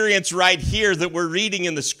experience right here that we're reading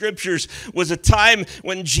in the scriptures was a time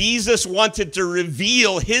when Jesus wanted to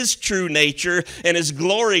reveal his true nature and his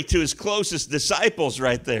glory to his closest disciples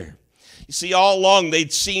right there. You see, all along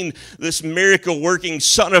they'd seen this miracle-working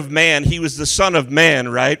Son of Man. He was the Son of Man,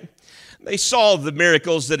 right? They saw the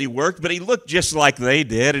miracles that he worked, but he looked just like they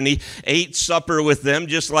did, and he ate supper with them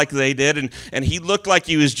just like they did, and he looked like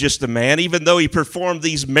he was just a man. Even though he performed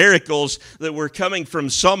these miracles that were coming from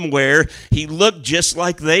somewhere, he looked just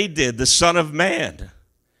like they did, the Son of Man.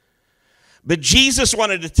 But Jesus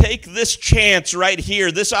wanted to take this chance right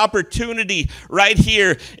here, this opportunity right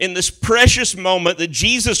here in this precious moment that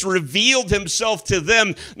Jesus revealed himself to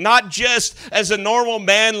them, not just as a normal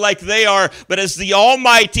man like they are, but as the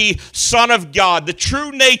almighty Son of God. The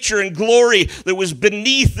true nature and glory that was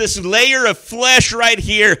beneath this layer of flesh right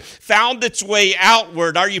here found its way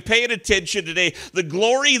outward. Are you paying attention today? The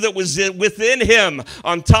glory that was within him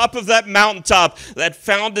on top of that mountaintop that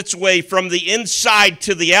found its way from the inside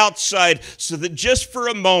to the outside, so that just for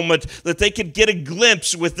a moment that they could get a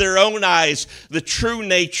glimpse with their own eyes the true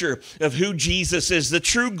nature of who Jesus is, the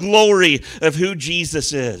true glory of who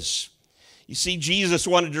Jesus is. You see, Jesus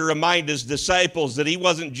wanted to remind his disciples that he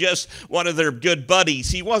wasn't just one of their good buddies.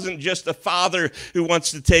 He wasn't just a father who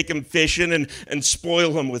wants to take them fishing and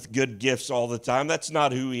spoil them with good gifts all the time. That's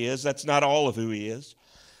not who he is. That's not all of who he is.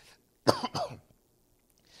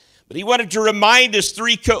 But he wanted to remind his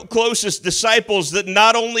three closest disciples that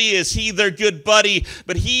not only is he their good buddy,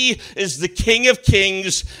 but he is the King of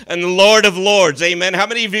Kings and the Lord of Lords. Amen. How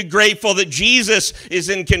many of you are grateful that Jesus is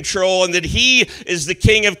in control and that he is the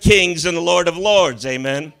King of Kings and the Lord of Lords?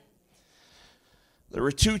 Amen. There were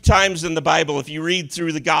 2 times in the Bible, if you read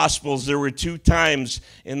through the Gospels, there were 2 times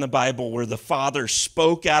in the Bible where the Father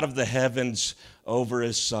spoke out of the heavens over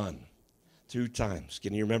his Son. 2 times.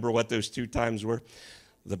 Can you remember what those 2 times were?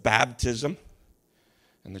 The baptism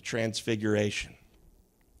and the transfiguration.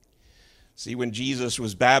 See, when Jesus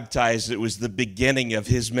was baptized, it was the beginning of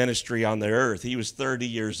his ministry on the earth. He was 30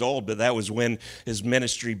 years old, but that was when his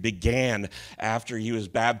ministry began, after he was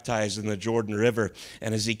baptized in the Jordan River.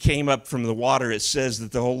 And as he came up from the water, it says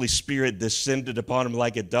that the Holy Spirit descended upon him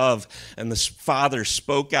like a dove, and the Father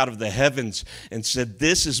spoke out of the heavens and said,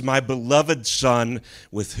 "This is my beloved Son,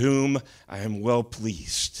 with whom I am well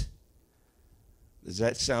pleased." Does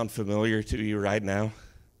that sound familiar to you right now?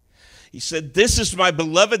 He said, "This is my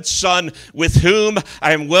beloved Son with whom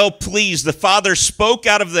I am well pleased." The Father spoke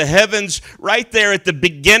out of the heavens right there at the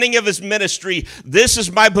beginning of his ministry. This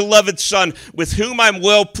is my beloved Son with whom I'm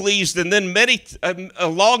well pleased. And then a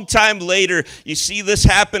long time later, you see this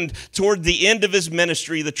happened toward the end of his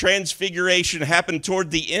ministry. The transfiguration happened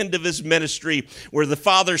toward the end of his ministry, where the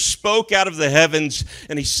Father spoke out of the heavens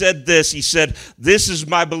and he said this. He said, "This is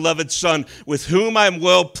my beloved Son with whom I'm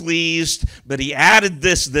well pleased." But he added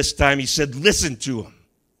this time. He said, "Listen to him."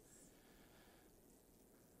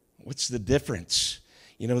 What's the difference?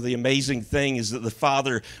 You know, the amazing thing is that the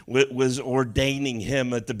Father was ordaining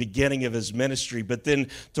him at the beginning of his ministry, but then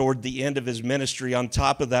toward the end of his ministry, on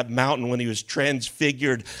top of that mountain, when he was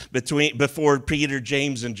transfigured before Peter,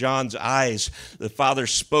 James, and John's eyes, the Father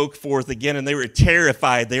spoke forth again, and they were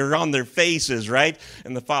terrified. They were on their faces, right?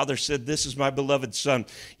 And the Father said, "This is my beloved Son."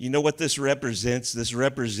 You know what this represents? This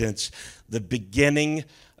represents the beginning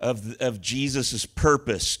of Jesus'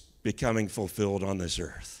 purpose becoming fulfilled on this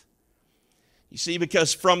earth. You see,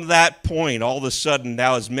 because from that point, all of a sudden,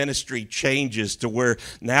 now his ministry changes to where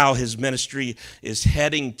now his ministry is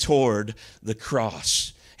heading toward the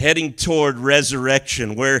cross, heading toward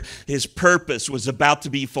resurrection, where his purpose was about to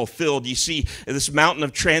be fulfilled. You see, at this mountain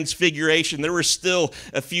of transfiguration, there were still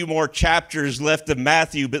a few more chapters left of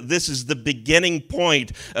Matthew, but this is the beginning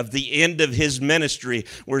point of the end of his ministry,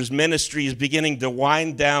 where his ministry is beginning to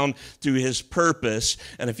wind down to his purpose.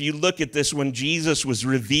 And if you look at this, when Jesus was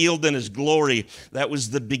revealed in his glory, that was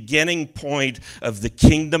the beginning point of the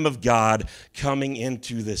kingdom of God coming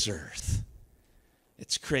into this earth.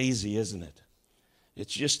 It's crazy, isn't it?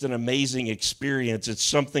 It's just an amazing experience. It's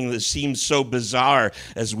something that seems so bizarre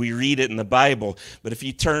as we read it in the Bible. But if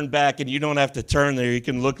you turn back, and you don't have to turn there, you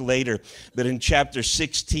can look later. But in chapter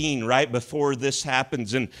 16, right before this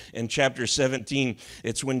happens, in chapter 17,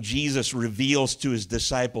 it's when Jesus reveals to his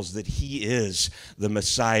disciples that he is the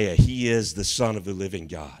Messiah. He is the Son of the living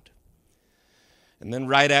God. And then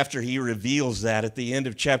right after he reveals that, at the end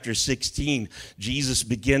of chapter 16, Jesus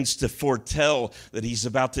begins to foretell that he's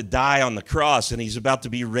about to die on the cross and he's about to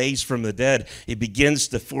be raised from the dead. He begins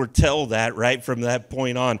to foretell that right from that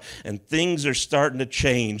point on. And things are starting to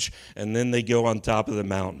change, and then they go on top of the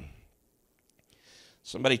mountain.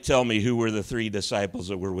 Somebody tell me, who were the three disciples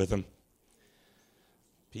that were with him?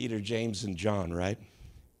 Peter, James, and John, right?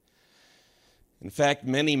 In fact,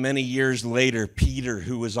 many, many years later, Peter,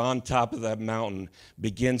 who was on top of that mountain,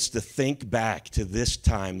 begins to think back to this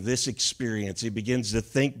time, this experience. He begins to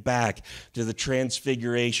think back to the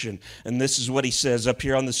transfiguration. And this is what he says up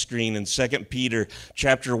here on the screen in 2 Peter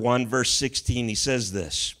chapter 1, verse 16. He says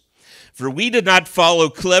this: "For we did not follow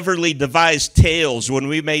cleverly devised tales when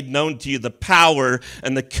we made known to you the power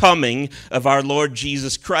and the coming of our Lord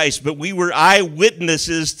Jesus Christ, but we were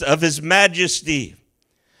eyewitnesses of his majesty.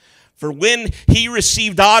 For when he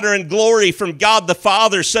received honor and glory from God the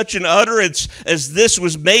Father, such an utterance as this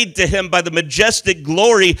was made to him by the majestic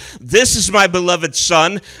glory, 'This is my beloved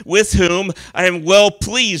Son, with whom I am well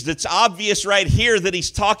pleased.'" It's obvious right here that he's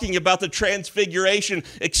talking about the transfiguration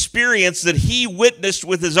experience that he witnessed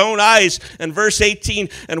with his own eyes. In verse 18,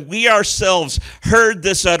 "And we ourselves heard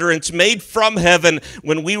this utterance made from heaven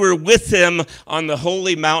when we were with him on the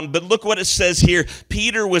holy mountain." But look what it says here.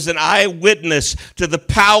 Peter was an eyewitness to the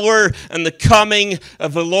power and the coming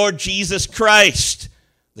of the Lord Jesus Christ.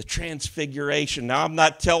 The transfiguration. Now, I'm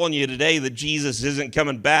not telling you today that Jesus isn't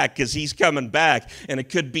coming back, because he's coming back, and it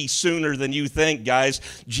could be sooner than you think, guys.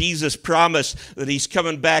 Jesus promised that he's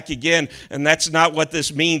coming back again, and that's not what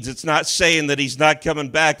this means. It's not saying that he's not coming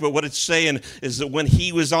back, but what it's saying is that when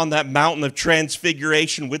he was on that mountain of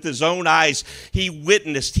transfiguration with his own eyes, he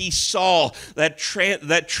witnessed, he saw that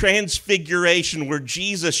transfiguration where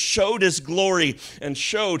Jesus showed his glory and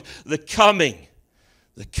showed the coming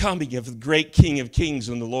of the great King of Kings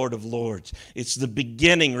and the Lord of Lords. It's the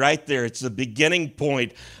beginning right there. It's the beginning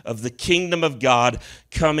point of the kingdom of God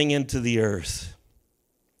coming into the earth.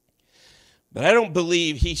 But I don't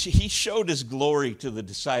believe he showed his glory to the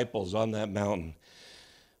disciples on that mountain.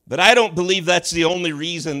 But I don't believe that's the only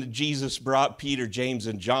reason that Jesus brought Peter, James,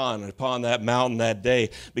 and John upon that mountain that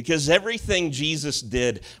day. Because everything Jesus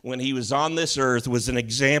did when he was on this earth was an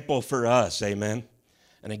example for us. Amen?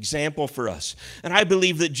 An example for us. And I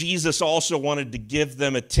believe that Jesus also wanted to give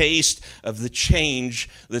them a taste of the change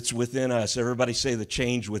that's within us. Everybody say, the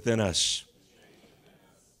change within us.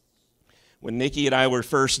 When Nikki and I were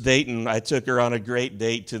first dating, I took her on a great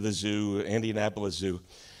date to the zoo, Indianapolis Zoo.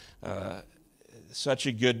 Such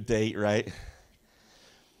a good date, right?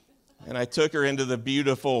 And I took her into the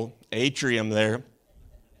beautiful atrium there.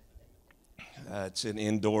 It's an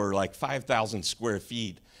indoor, like 5,000 square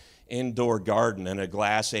feet. indoor garden and a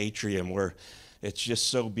glass atrium where it's just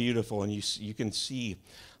so beautiful, and you can see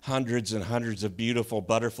hundreds and hundreds of beautiful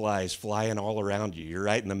butterflies flying all around you. You're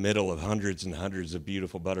right in the middle of hundreds and hundreds of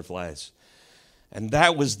beautiful butterflies. And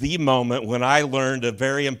that was the moment when I learned a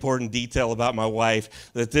very important detail about my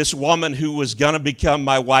wife, that this woman who was going to become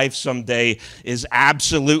my wife someday is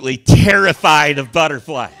absolutely terrified of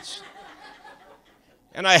butterflies.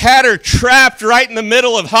 And I had her trapped right in the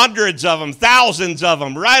middle of hundreds of them, thousands of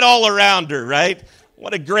them, right all around her, right?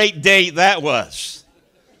 What a great date that was.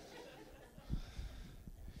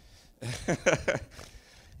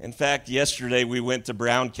 In fact, yesterday we went to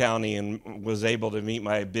Brown County and was able to meet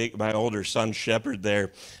my older son Shepherd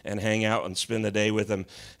there and hang out and spend the day with him.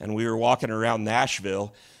 And we were walking around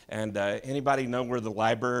Nashville. And anybody know where the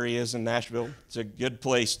library is in Nashville? It's a good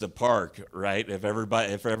place to park, right? If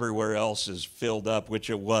everywhere else is filled up, which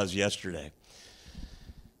it was yesterday.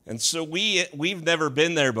 And so we've never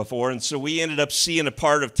been there before, and so we ended up seeing a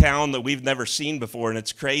part of town that we've never seen before, and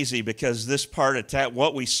it's crazy because this part of town,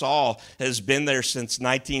 what we saw, has been there since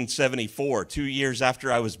 1974, 2 years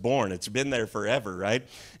after I was born. It's been there forever, right?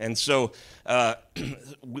 And so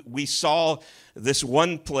we saw this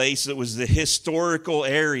one place that was the historical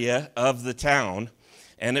area of the town,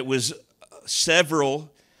 and it was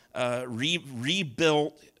several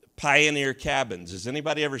rebuilt pioneer cabins. Has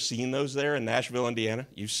anybody ever seen those there in Nashville, Indiana?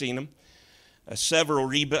 You've seen them? Several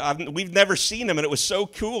rebuilt. We've never seen them, and it was so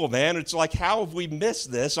cool, man. It's like, how have we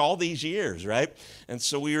missed this all these years, right? And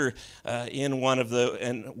so we were in one of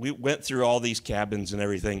and we went through all these cabins and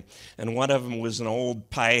everything, and one of them was an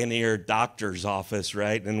old pioneer doctor's office,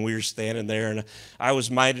 right? And we were standing there, and I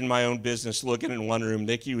was minding my own business, looking in one room.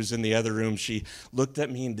 Nikki was in the other room. She looked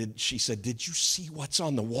at me and she said, "Did you see what's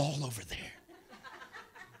on the wall over there?"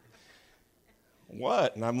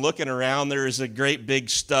 What? And I'm looking around. There is a great big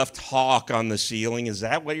stuffed hawk on the ceiling. Is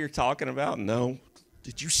that what you're talking about? No.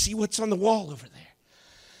 Did you see what's on the wall over there?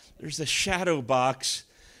 There's a shadow box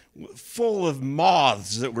full of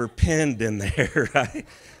moths that were pinned in there, right?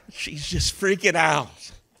 She's just freaking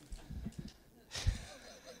out.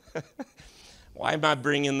 Why am I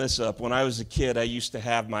bringing this up? When I was a kid, I used to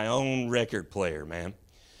have my own record player, man.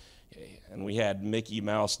 And we had Mickey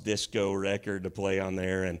Mouse disco record to play on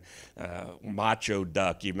there, and Macho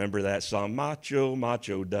Duck. You remember that song? Macho,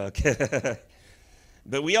 Macho Duck.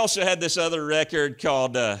 But we also had this other record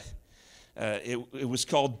called, it was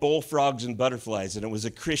called Bullfrogs and Butterflies, and it was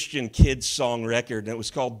a Christian kids song record, and it was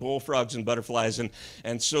called Bullfrogs and Butterflies.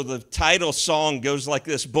 And so the title song goes like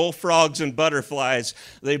this: Bullfrogs and butterflies,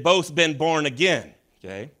 they've both been born again,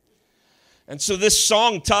 okay? And so this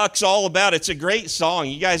song talks all about, it's a great song.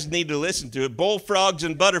 You guys need to listen to it. Bullfrogs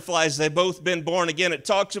and butterflies, they've both been born again. It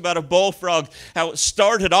talks about a bullfrog, how it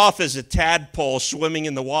started off as a tadpole swimming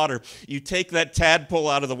in the water. You take that tadpole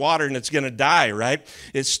out of the water and it's going to die, right?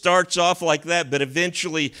 It starts off like that, but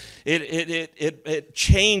eventually it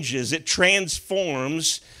changes, it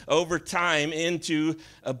transforms over time into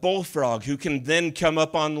a bullfrog who can then come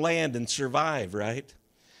up on land and survive, right?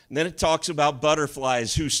 And then it talks about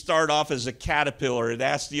butterflies who start off as a caterpillar. It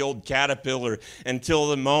asks the old caterpillar until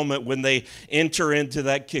the moment when they enter into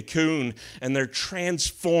that cocoon and they're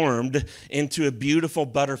transformed into a beautiful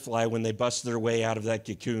butterfly when they bust their way out of that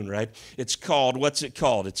cocoon, right? It's called, what's it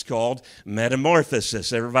called? It's called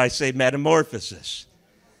metamorphosis. Everybody say metamorphosis.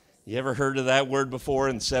 You ever heard of that word before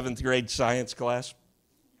in 7th grade science class?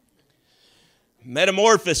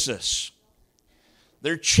 Metamorphosis.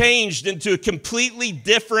 They're changed into a completely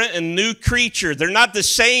different and new creature. They're not the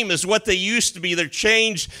same as what they used to be. They're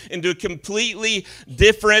changed into a completely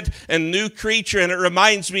different and new creature. And it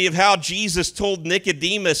reminds me of how Jesus told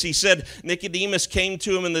Nicodemus. He said, Nicodemus came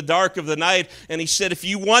to him in the dark of the night, and he said, if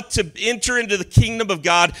you want to enter into the kingdom of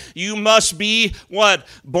God, you must be what?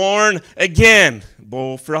 Born again.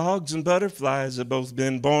 Bullfrogs and butterflies have both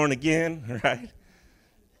been born again, right?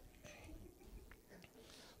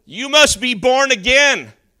 You must be born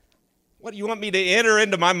again. What, do you want me to enter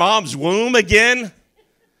into my mom's womb again?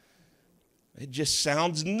 It just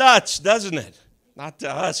sounds nuts, doesn't it? Not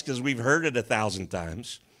to us, because we've heard it 1,000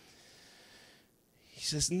 times. He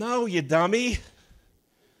says, no, you dummy.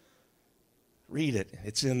 Read it.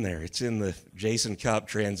 It's in there. It's in the Jason Kopp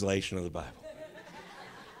translation of the Bible.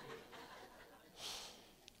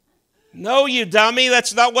 No, you dummy.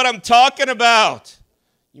 That's not what I'm talking about.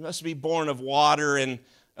 You must be born of water and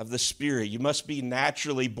of the Spirit. You must be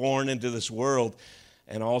naturally born into this world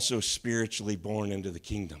and also spiritually born into the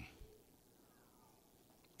kingdom.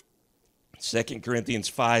 2 Corinthians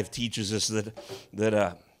 5 teaches us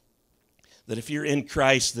that That if you're in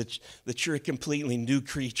Christ, that you're a completely new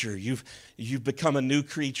creature. You've become a new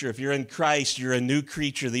creature. If you're in Christ, you're a new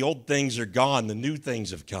creature. The old things are gone. The new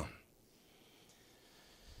things have come.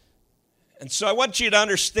 And so I want you to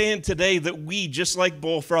understand today that we, just like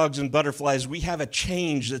bullfrogs and butterflies, we have a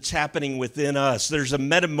change that's happening within us. There's a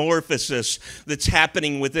metamorphosis that's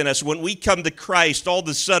happening within us. When we come to Christ, all of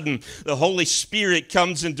a sudden, the Holy Spirit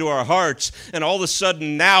comes into our hearts, and all of a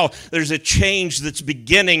sudden now there's a change that's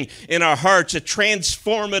beginning in our hearts, a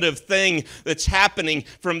transformative thing that's happening.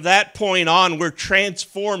 From that point on, we're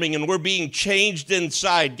transforming and we're being changed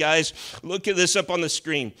inside, guys. Look at this up on the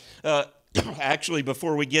screen. Actually,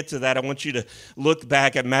 before we get to that, I want you to look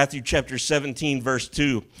back at Matthew chapter 17, verse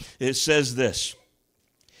 2. It says this,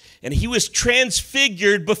 "And he was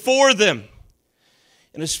transfigured before them,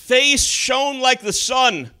 and his face shone like the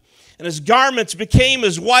sun, and his garments became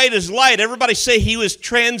as white as light." Everybody say he was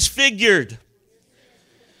transfigured.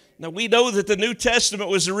 Now, we know that the New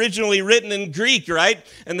Testament was originally written in Greek, right?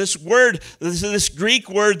 And this word, this Greek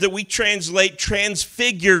word that we translate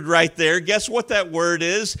transfigured right there, guess what that word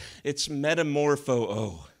is? It's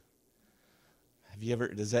metamorpho.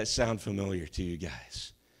 Does that sound familiar to you guys?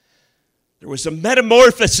 There was a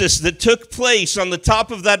metamorphosis that took place on the top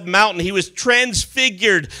of that mountain. He was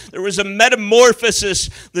transfigured. There was a metamorphosis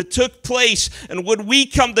that took place. And when we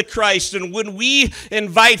come to Christ and when we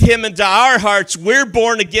invite him into our hearts, we're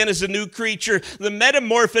born again as a new creature. The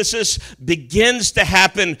metamorphosis begins to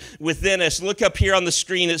happen within us. Look up here on the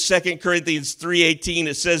screen at 2 Corinthians 3:18.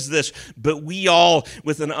 It says this, "But we all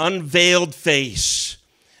with an unveiled face,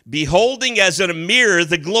 beholding as in a mirror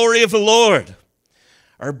the glory of the Lord,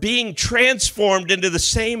 are being transformed into the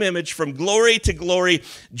same image from glory to glory,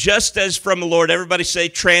 just as from the Lord." Everybody say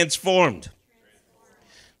transformed.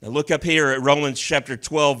 Now look up here at Romans chapter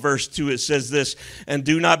 12, verse 2. It says this, "And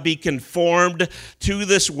do not be conformed to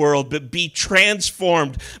this world, but be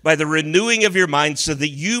transformed by the renewing of your mind, so that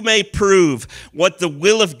you may prove what the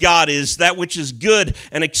will of God is, that which is good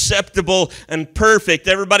and acceptable and perfect."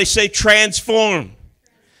 Everybody say transformed.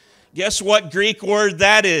 Guess what Greek word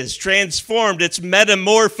that is? Transformed. It's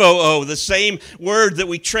metamorpho, the same word that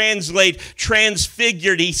we translate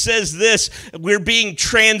transfigured. He says this, we're being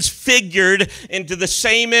transfigured into the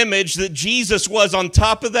same image that Jesus was on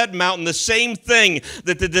top of that mountain, the same thing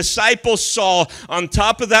that the disciples saw on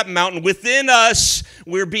top of that mountain. Within us,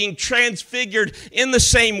 we're being transfigured in the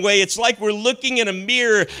same way. It's like we're looking in a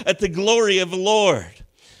mirror at the glory of the Lord.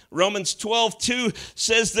 Romans 12:2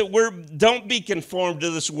 says that don't be conformed to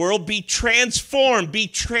this world, be transformed, be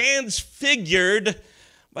transfigured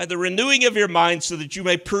by the renewing of your mind, so that you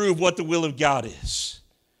may prove what the will of God is.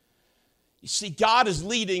 You see, God is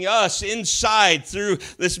leading us inside through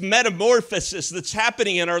this metamorphosis that's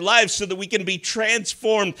happening in our lives, so that we can be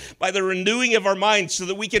transformed by the renewing of our minds, so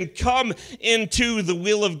that we can come into the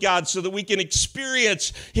will of God, so that we can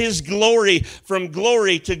experience his glory from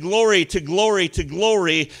glory to glory to glory to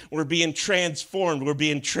glory. We're being transformed. We're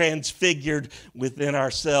being transfigured within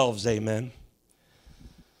ourselves. Amen.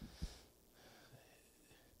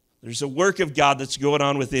 There's a work of God that's going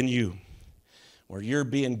on within you, where you're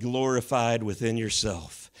being glorified within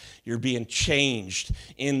yourself. You're being changed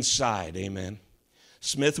inside, amen.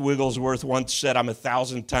 Smith Wigglesworth once said, "I'm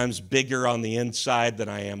 1,000 times bigger on the inside than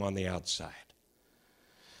I am on the outside."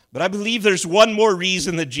 But I believe there's one more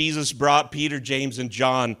reason that Jesus brought Peter, James, and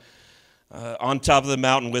John on top of the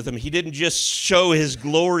mountain with him. He didn't just show his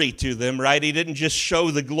glory to them, right? He didn't just show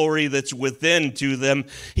the glory that's within to them.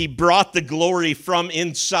 He brought the glory from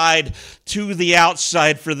inside to the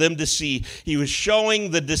outside for them to see. He was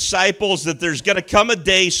showing the disciples that there's going to come a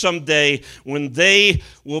day someday when they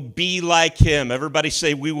will be like him. Everybody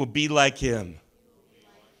say, we will be like him.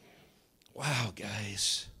 Wow,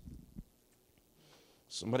 guys.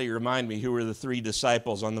 Somebody remind me, who were the three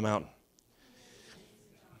disciples on the mountain?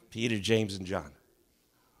 Peter, James, and John.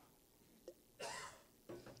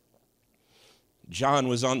 John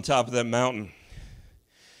was on top of that mountain,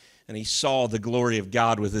 and he saw the glory of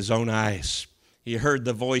God with his own eyes. He heard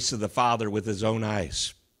the voice of the Father with his own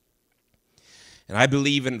eyes. And I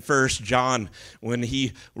believe in 1 John, when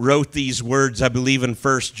he wrote these words, I believe in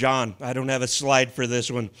 1 John. I don't have a slide for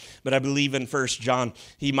this one, but I believe in 1 John.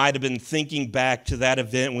 He might have been thinking back to that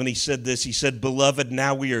event when he said this. He said, "Beloved,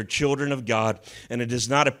 now we are children of God, and it has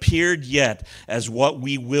not appeared yet as what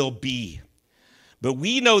we will be. But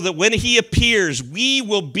we know that when he appears, we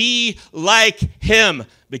will be like him,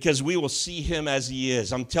 because we will see him as he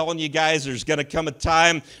is." I'm telling you guys, there's going to come a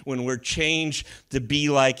time when we're changed to be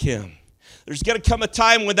like him. There's going to come a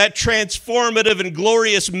time when that transformative and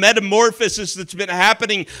glorious metamorphosis that's been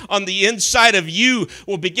happening on the inside of you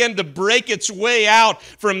will begin to break its way out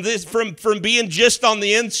from being just on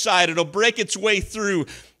the inside. It'll break its way through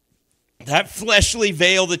that fleshly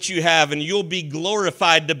veil that you have, and you'll be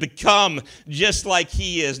glorified to become just like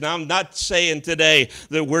he is. Now, I'm not saying today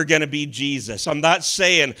that we're going to be Jesus. I'm not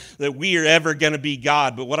saying that we are ever going to be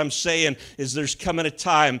God. But what I'm saying is there's coming a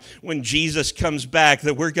time when Jesus comes back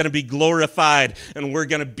that we're going to be glorified and we're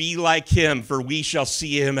going to be like him, for we shall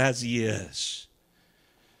see him as he is.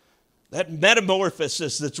 That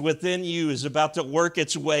metamorphosis that's within you is about to work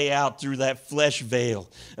its way out through that flesh veil.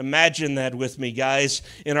 Imagine that with me, guys.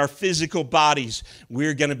 In our physical bodies,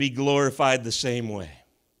 we're going to be glorified the same way.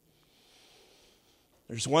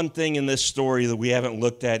 There's one thing in this story that we haven't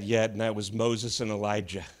looked at yet, and that was Moses and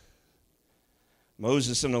Elijah.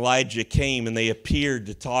 Moses and Elijah came and they appeared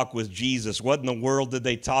to talk with Jesus. What in the world did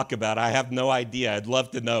they talk about? I have no idea. I'd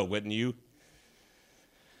love to know, wouldn't you?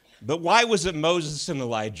 But why was it Moses and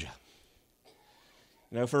Elijah?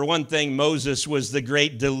 You know, for one thing, Moses was the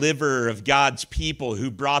great deliverer of God's people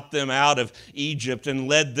who brought them out of Egypt and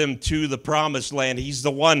led them to the promised land. He's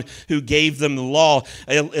the one who gave them the law.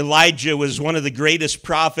 Elijah was one of the greatest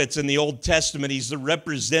prophets in the Old Testament. He's the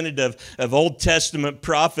representative of Old Testament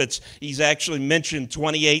prophets. He's actually mentioned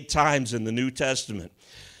 28 times in the New Testament.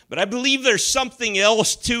 But I believe there's something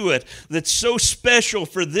else to it that's so special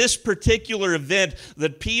for this particular event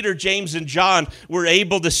that Peter, James, and John were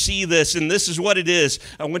able to see this, and this is what it is.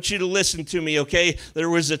 I want you to listen to me, okay? There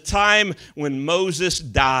was a time when Moses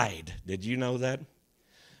died. Did you know that?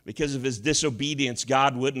 Because of his disobedience,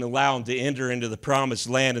 God wouldn't allow him to enter into the promised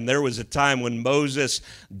land, and there was a time when Moses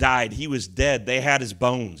died. He was dead. They had his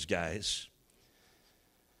bones, guys.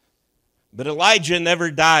 But Elijah never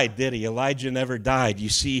died, did he? Elijah never died. You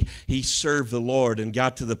see, he served the Lord and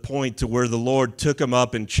got to the point to where the Lord took him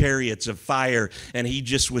up in chariots of fire, and he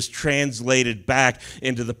just was translated back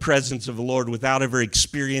into the presence of the Lord without ever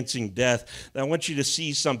experiencing death. Now, I want you to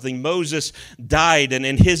see something. Moses died, and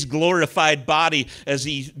in his glorified body, as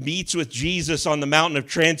he meets with Jesus on the mountain of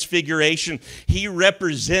Transfiguration, he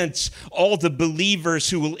represents all the believers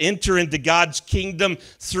who will enter into God's kingdom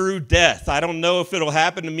through death. I don't know if it'll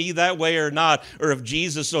happen to me that way or not, or if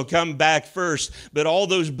Jesus will come back first. But all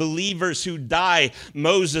those believers who die,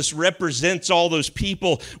 Moses represents all those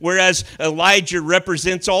people, whereas Elijah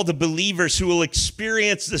represents all the believers who will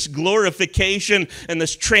experience this glorification and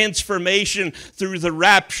this transformation through the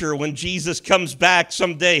rapture when Jesus comes back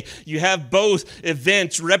someday. You have both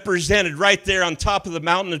events represented right there on top of the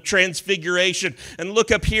mountain of Transfiguration. And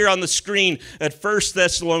look up here on the screen at 1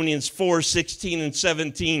 Thessalonians 4:16 and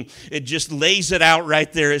 17. It just lays it out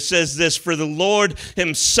right there. It says this: "For the Lord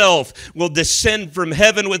himself will descend from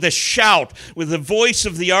heaven with a shout, with the voice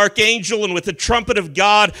of the archangel, and with the trumpet of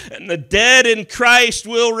God, and the dead in Christ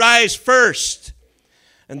will rise first.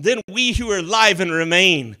 And then we who are alive and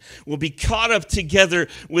remain will be caught up together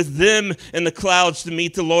with them in the clouds to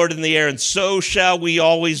meet the Lord in the air, and so shall we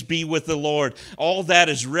always be with the Lord." All that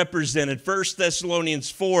is represented. 1 Thessalonians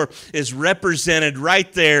 4 is represented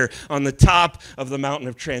right there on the top of the mountain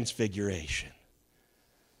of Transfiguration.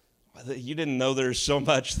 You didn't know there's so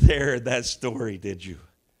much there in that story, did you?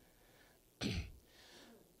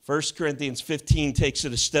 1 Corinthians 15 takes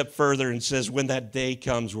it a step further and says when that day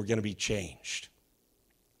comes, we're going to be changed.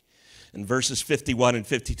 And verses 51 and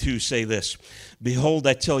 52 say this: "Behold,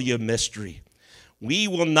 I tell you a mystery. We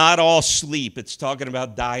will not all sleep." It's talking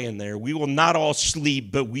about dying there. "We will not all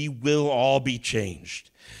sleep, but we will all be changed.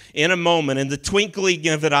 In a moment, in the twinkling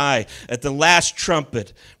of an eye, at the last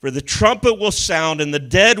trumpet. For the trumpet will sound, and the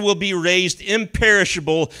dead will be raised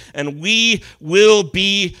imperishable, and we will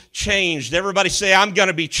be changed." Everybody say, "I'm going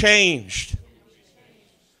to be changed."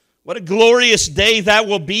 What a glorious day that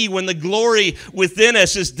will be when the glory within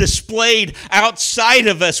us is displayed outside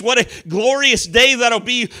of us. What a glorious day that'll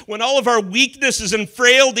be when all of our weaknesses and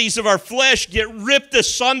frailties of our flesh get ripped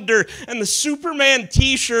asunder and the Superman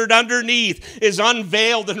t-shirt underneath is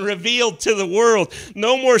unveiled and revealed to the world.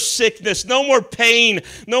 No more sickness, no more pain,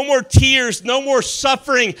 no more tears, no more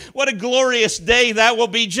suffering. What a glorious day that will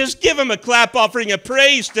be. Just give him a clap offering of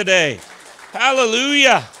praise today.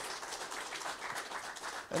 Hallelujah.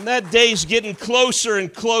 And that day's getting closer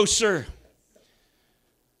and closer.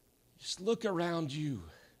 Just look around you.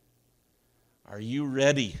 Are you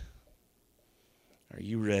ready? Are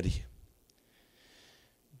you ready?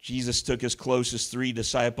 Jesus took his closest 3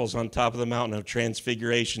 disciples on top of the mountain of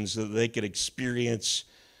Transfiguration so that they could experience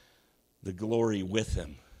the glory with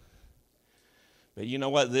him. But you know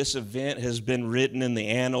what? This event has been written in the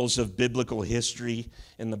annals of biblical history,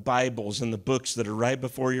 in the Bibles, in the books that are right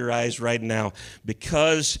before your eyes right now,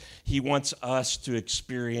 because he wants us to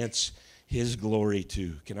experience his glory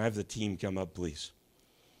too. Can I have the team come up, please?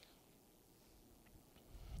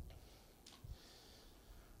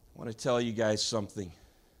 I want to tell you guys something.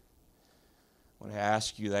 I want to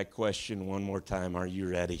ask you that question one more time. Are you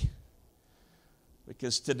ready?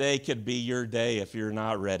 Because today could be your day if you're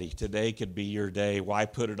not ready. Today could be your day. Why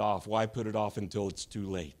put it off? Why put it off until it's too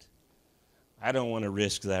late? I don't want to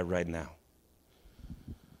risk that right now.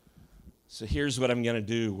 So here's what I'm going to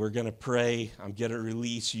do. We're going to pray. I'm going to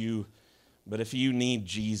release you. But if you need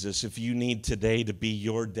Jesus, if you need today to be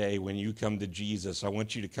your day when you come to Jesus, I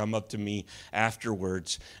want you to come up to me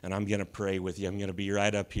afterwards, and I'm going to pray with you. I'm going to be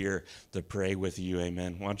right up here to pray with you.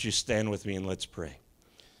 Amen. Why don't you stand with me and let's pray.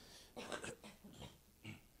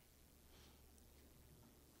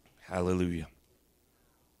 Hallelujah.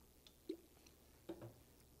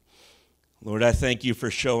 Lord, I thank you for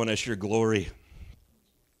showing us your glory.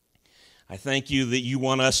 I thank you that you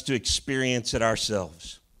want us to experience it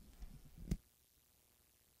ourselves.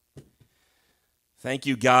 Thank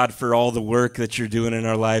you, God, for all the work that you're doing in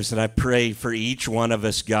our lives. And I pray for each one of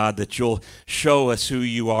us, God, that you'll show us who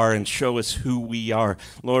you are and show us who we are.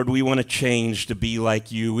 Lord, we want to change to be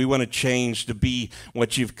like you. We want to change to be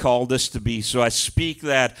what you've called us to be. So I speak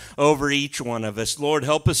that over each one of us. Lord,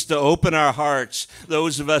 help us to open our hearts,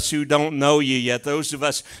 those of us who don't know you yet, those of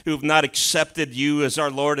us who have not accepted you as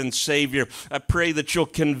our Lord and Savior. I pray that you'll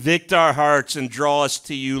convict our hearts and draw us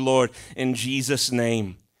to you, Lord, in Jesus'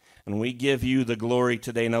 name. And we give you the glory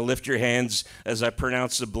today. Now lift your hands as I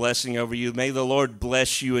pronounce the blessing over you. May the Lord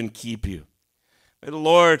bless you and keep you. May the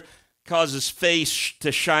Lord cause his face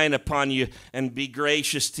to shine upon you and be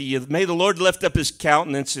gracious to you. May the Lord lift up his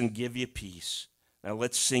countenance and give you peace. Now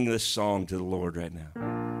let's sing this song to the Lord right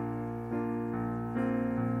now.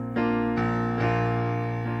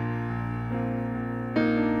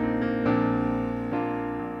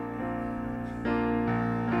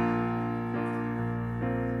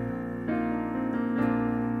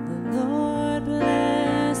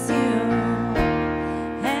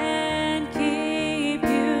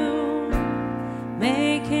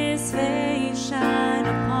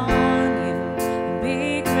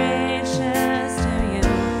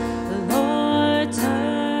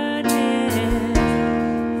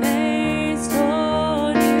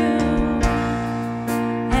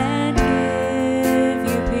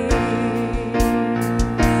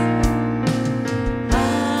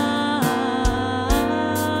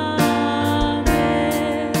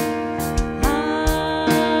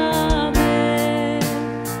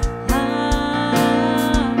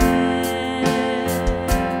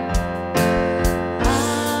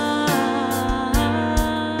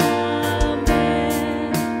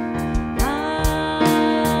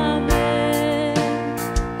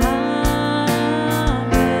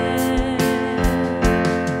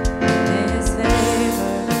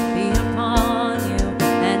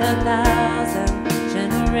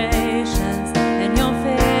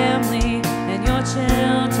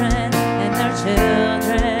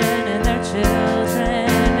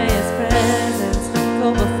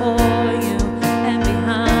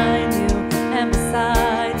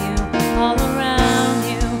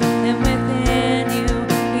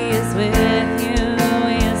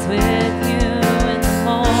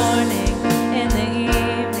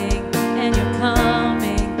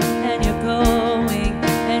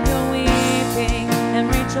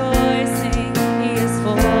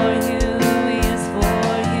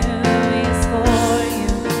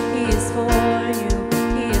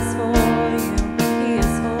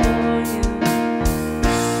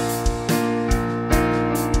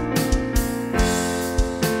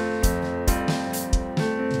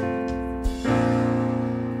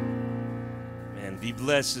 Be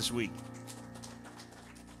blessed this week.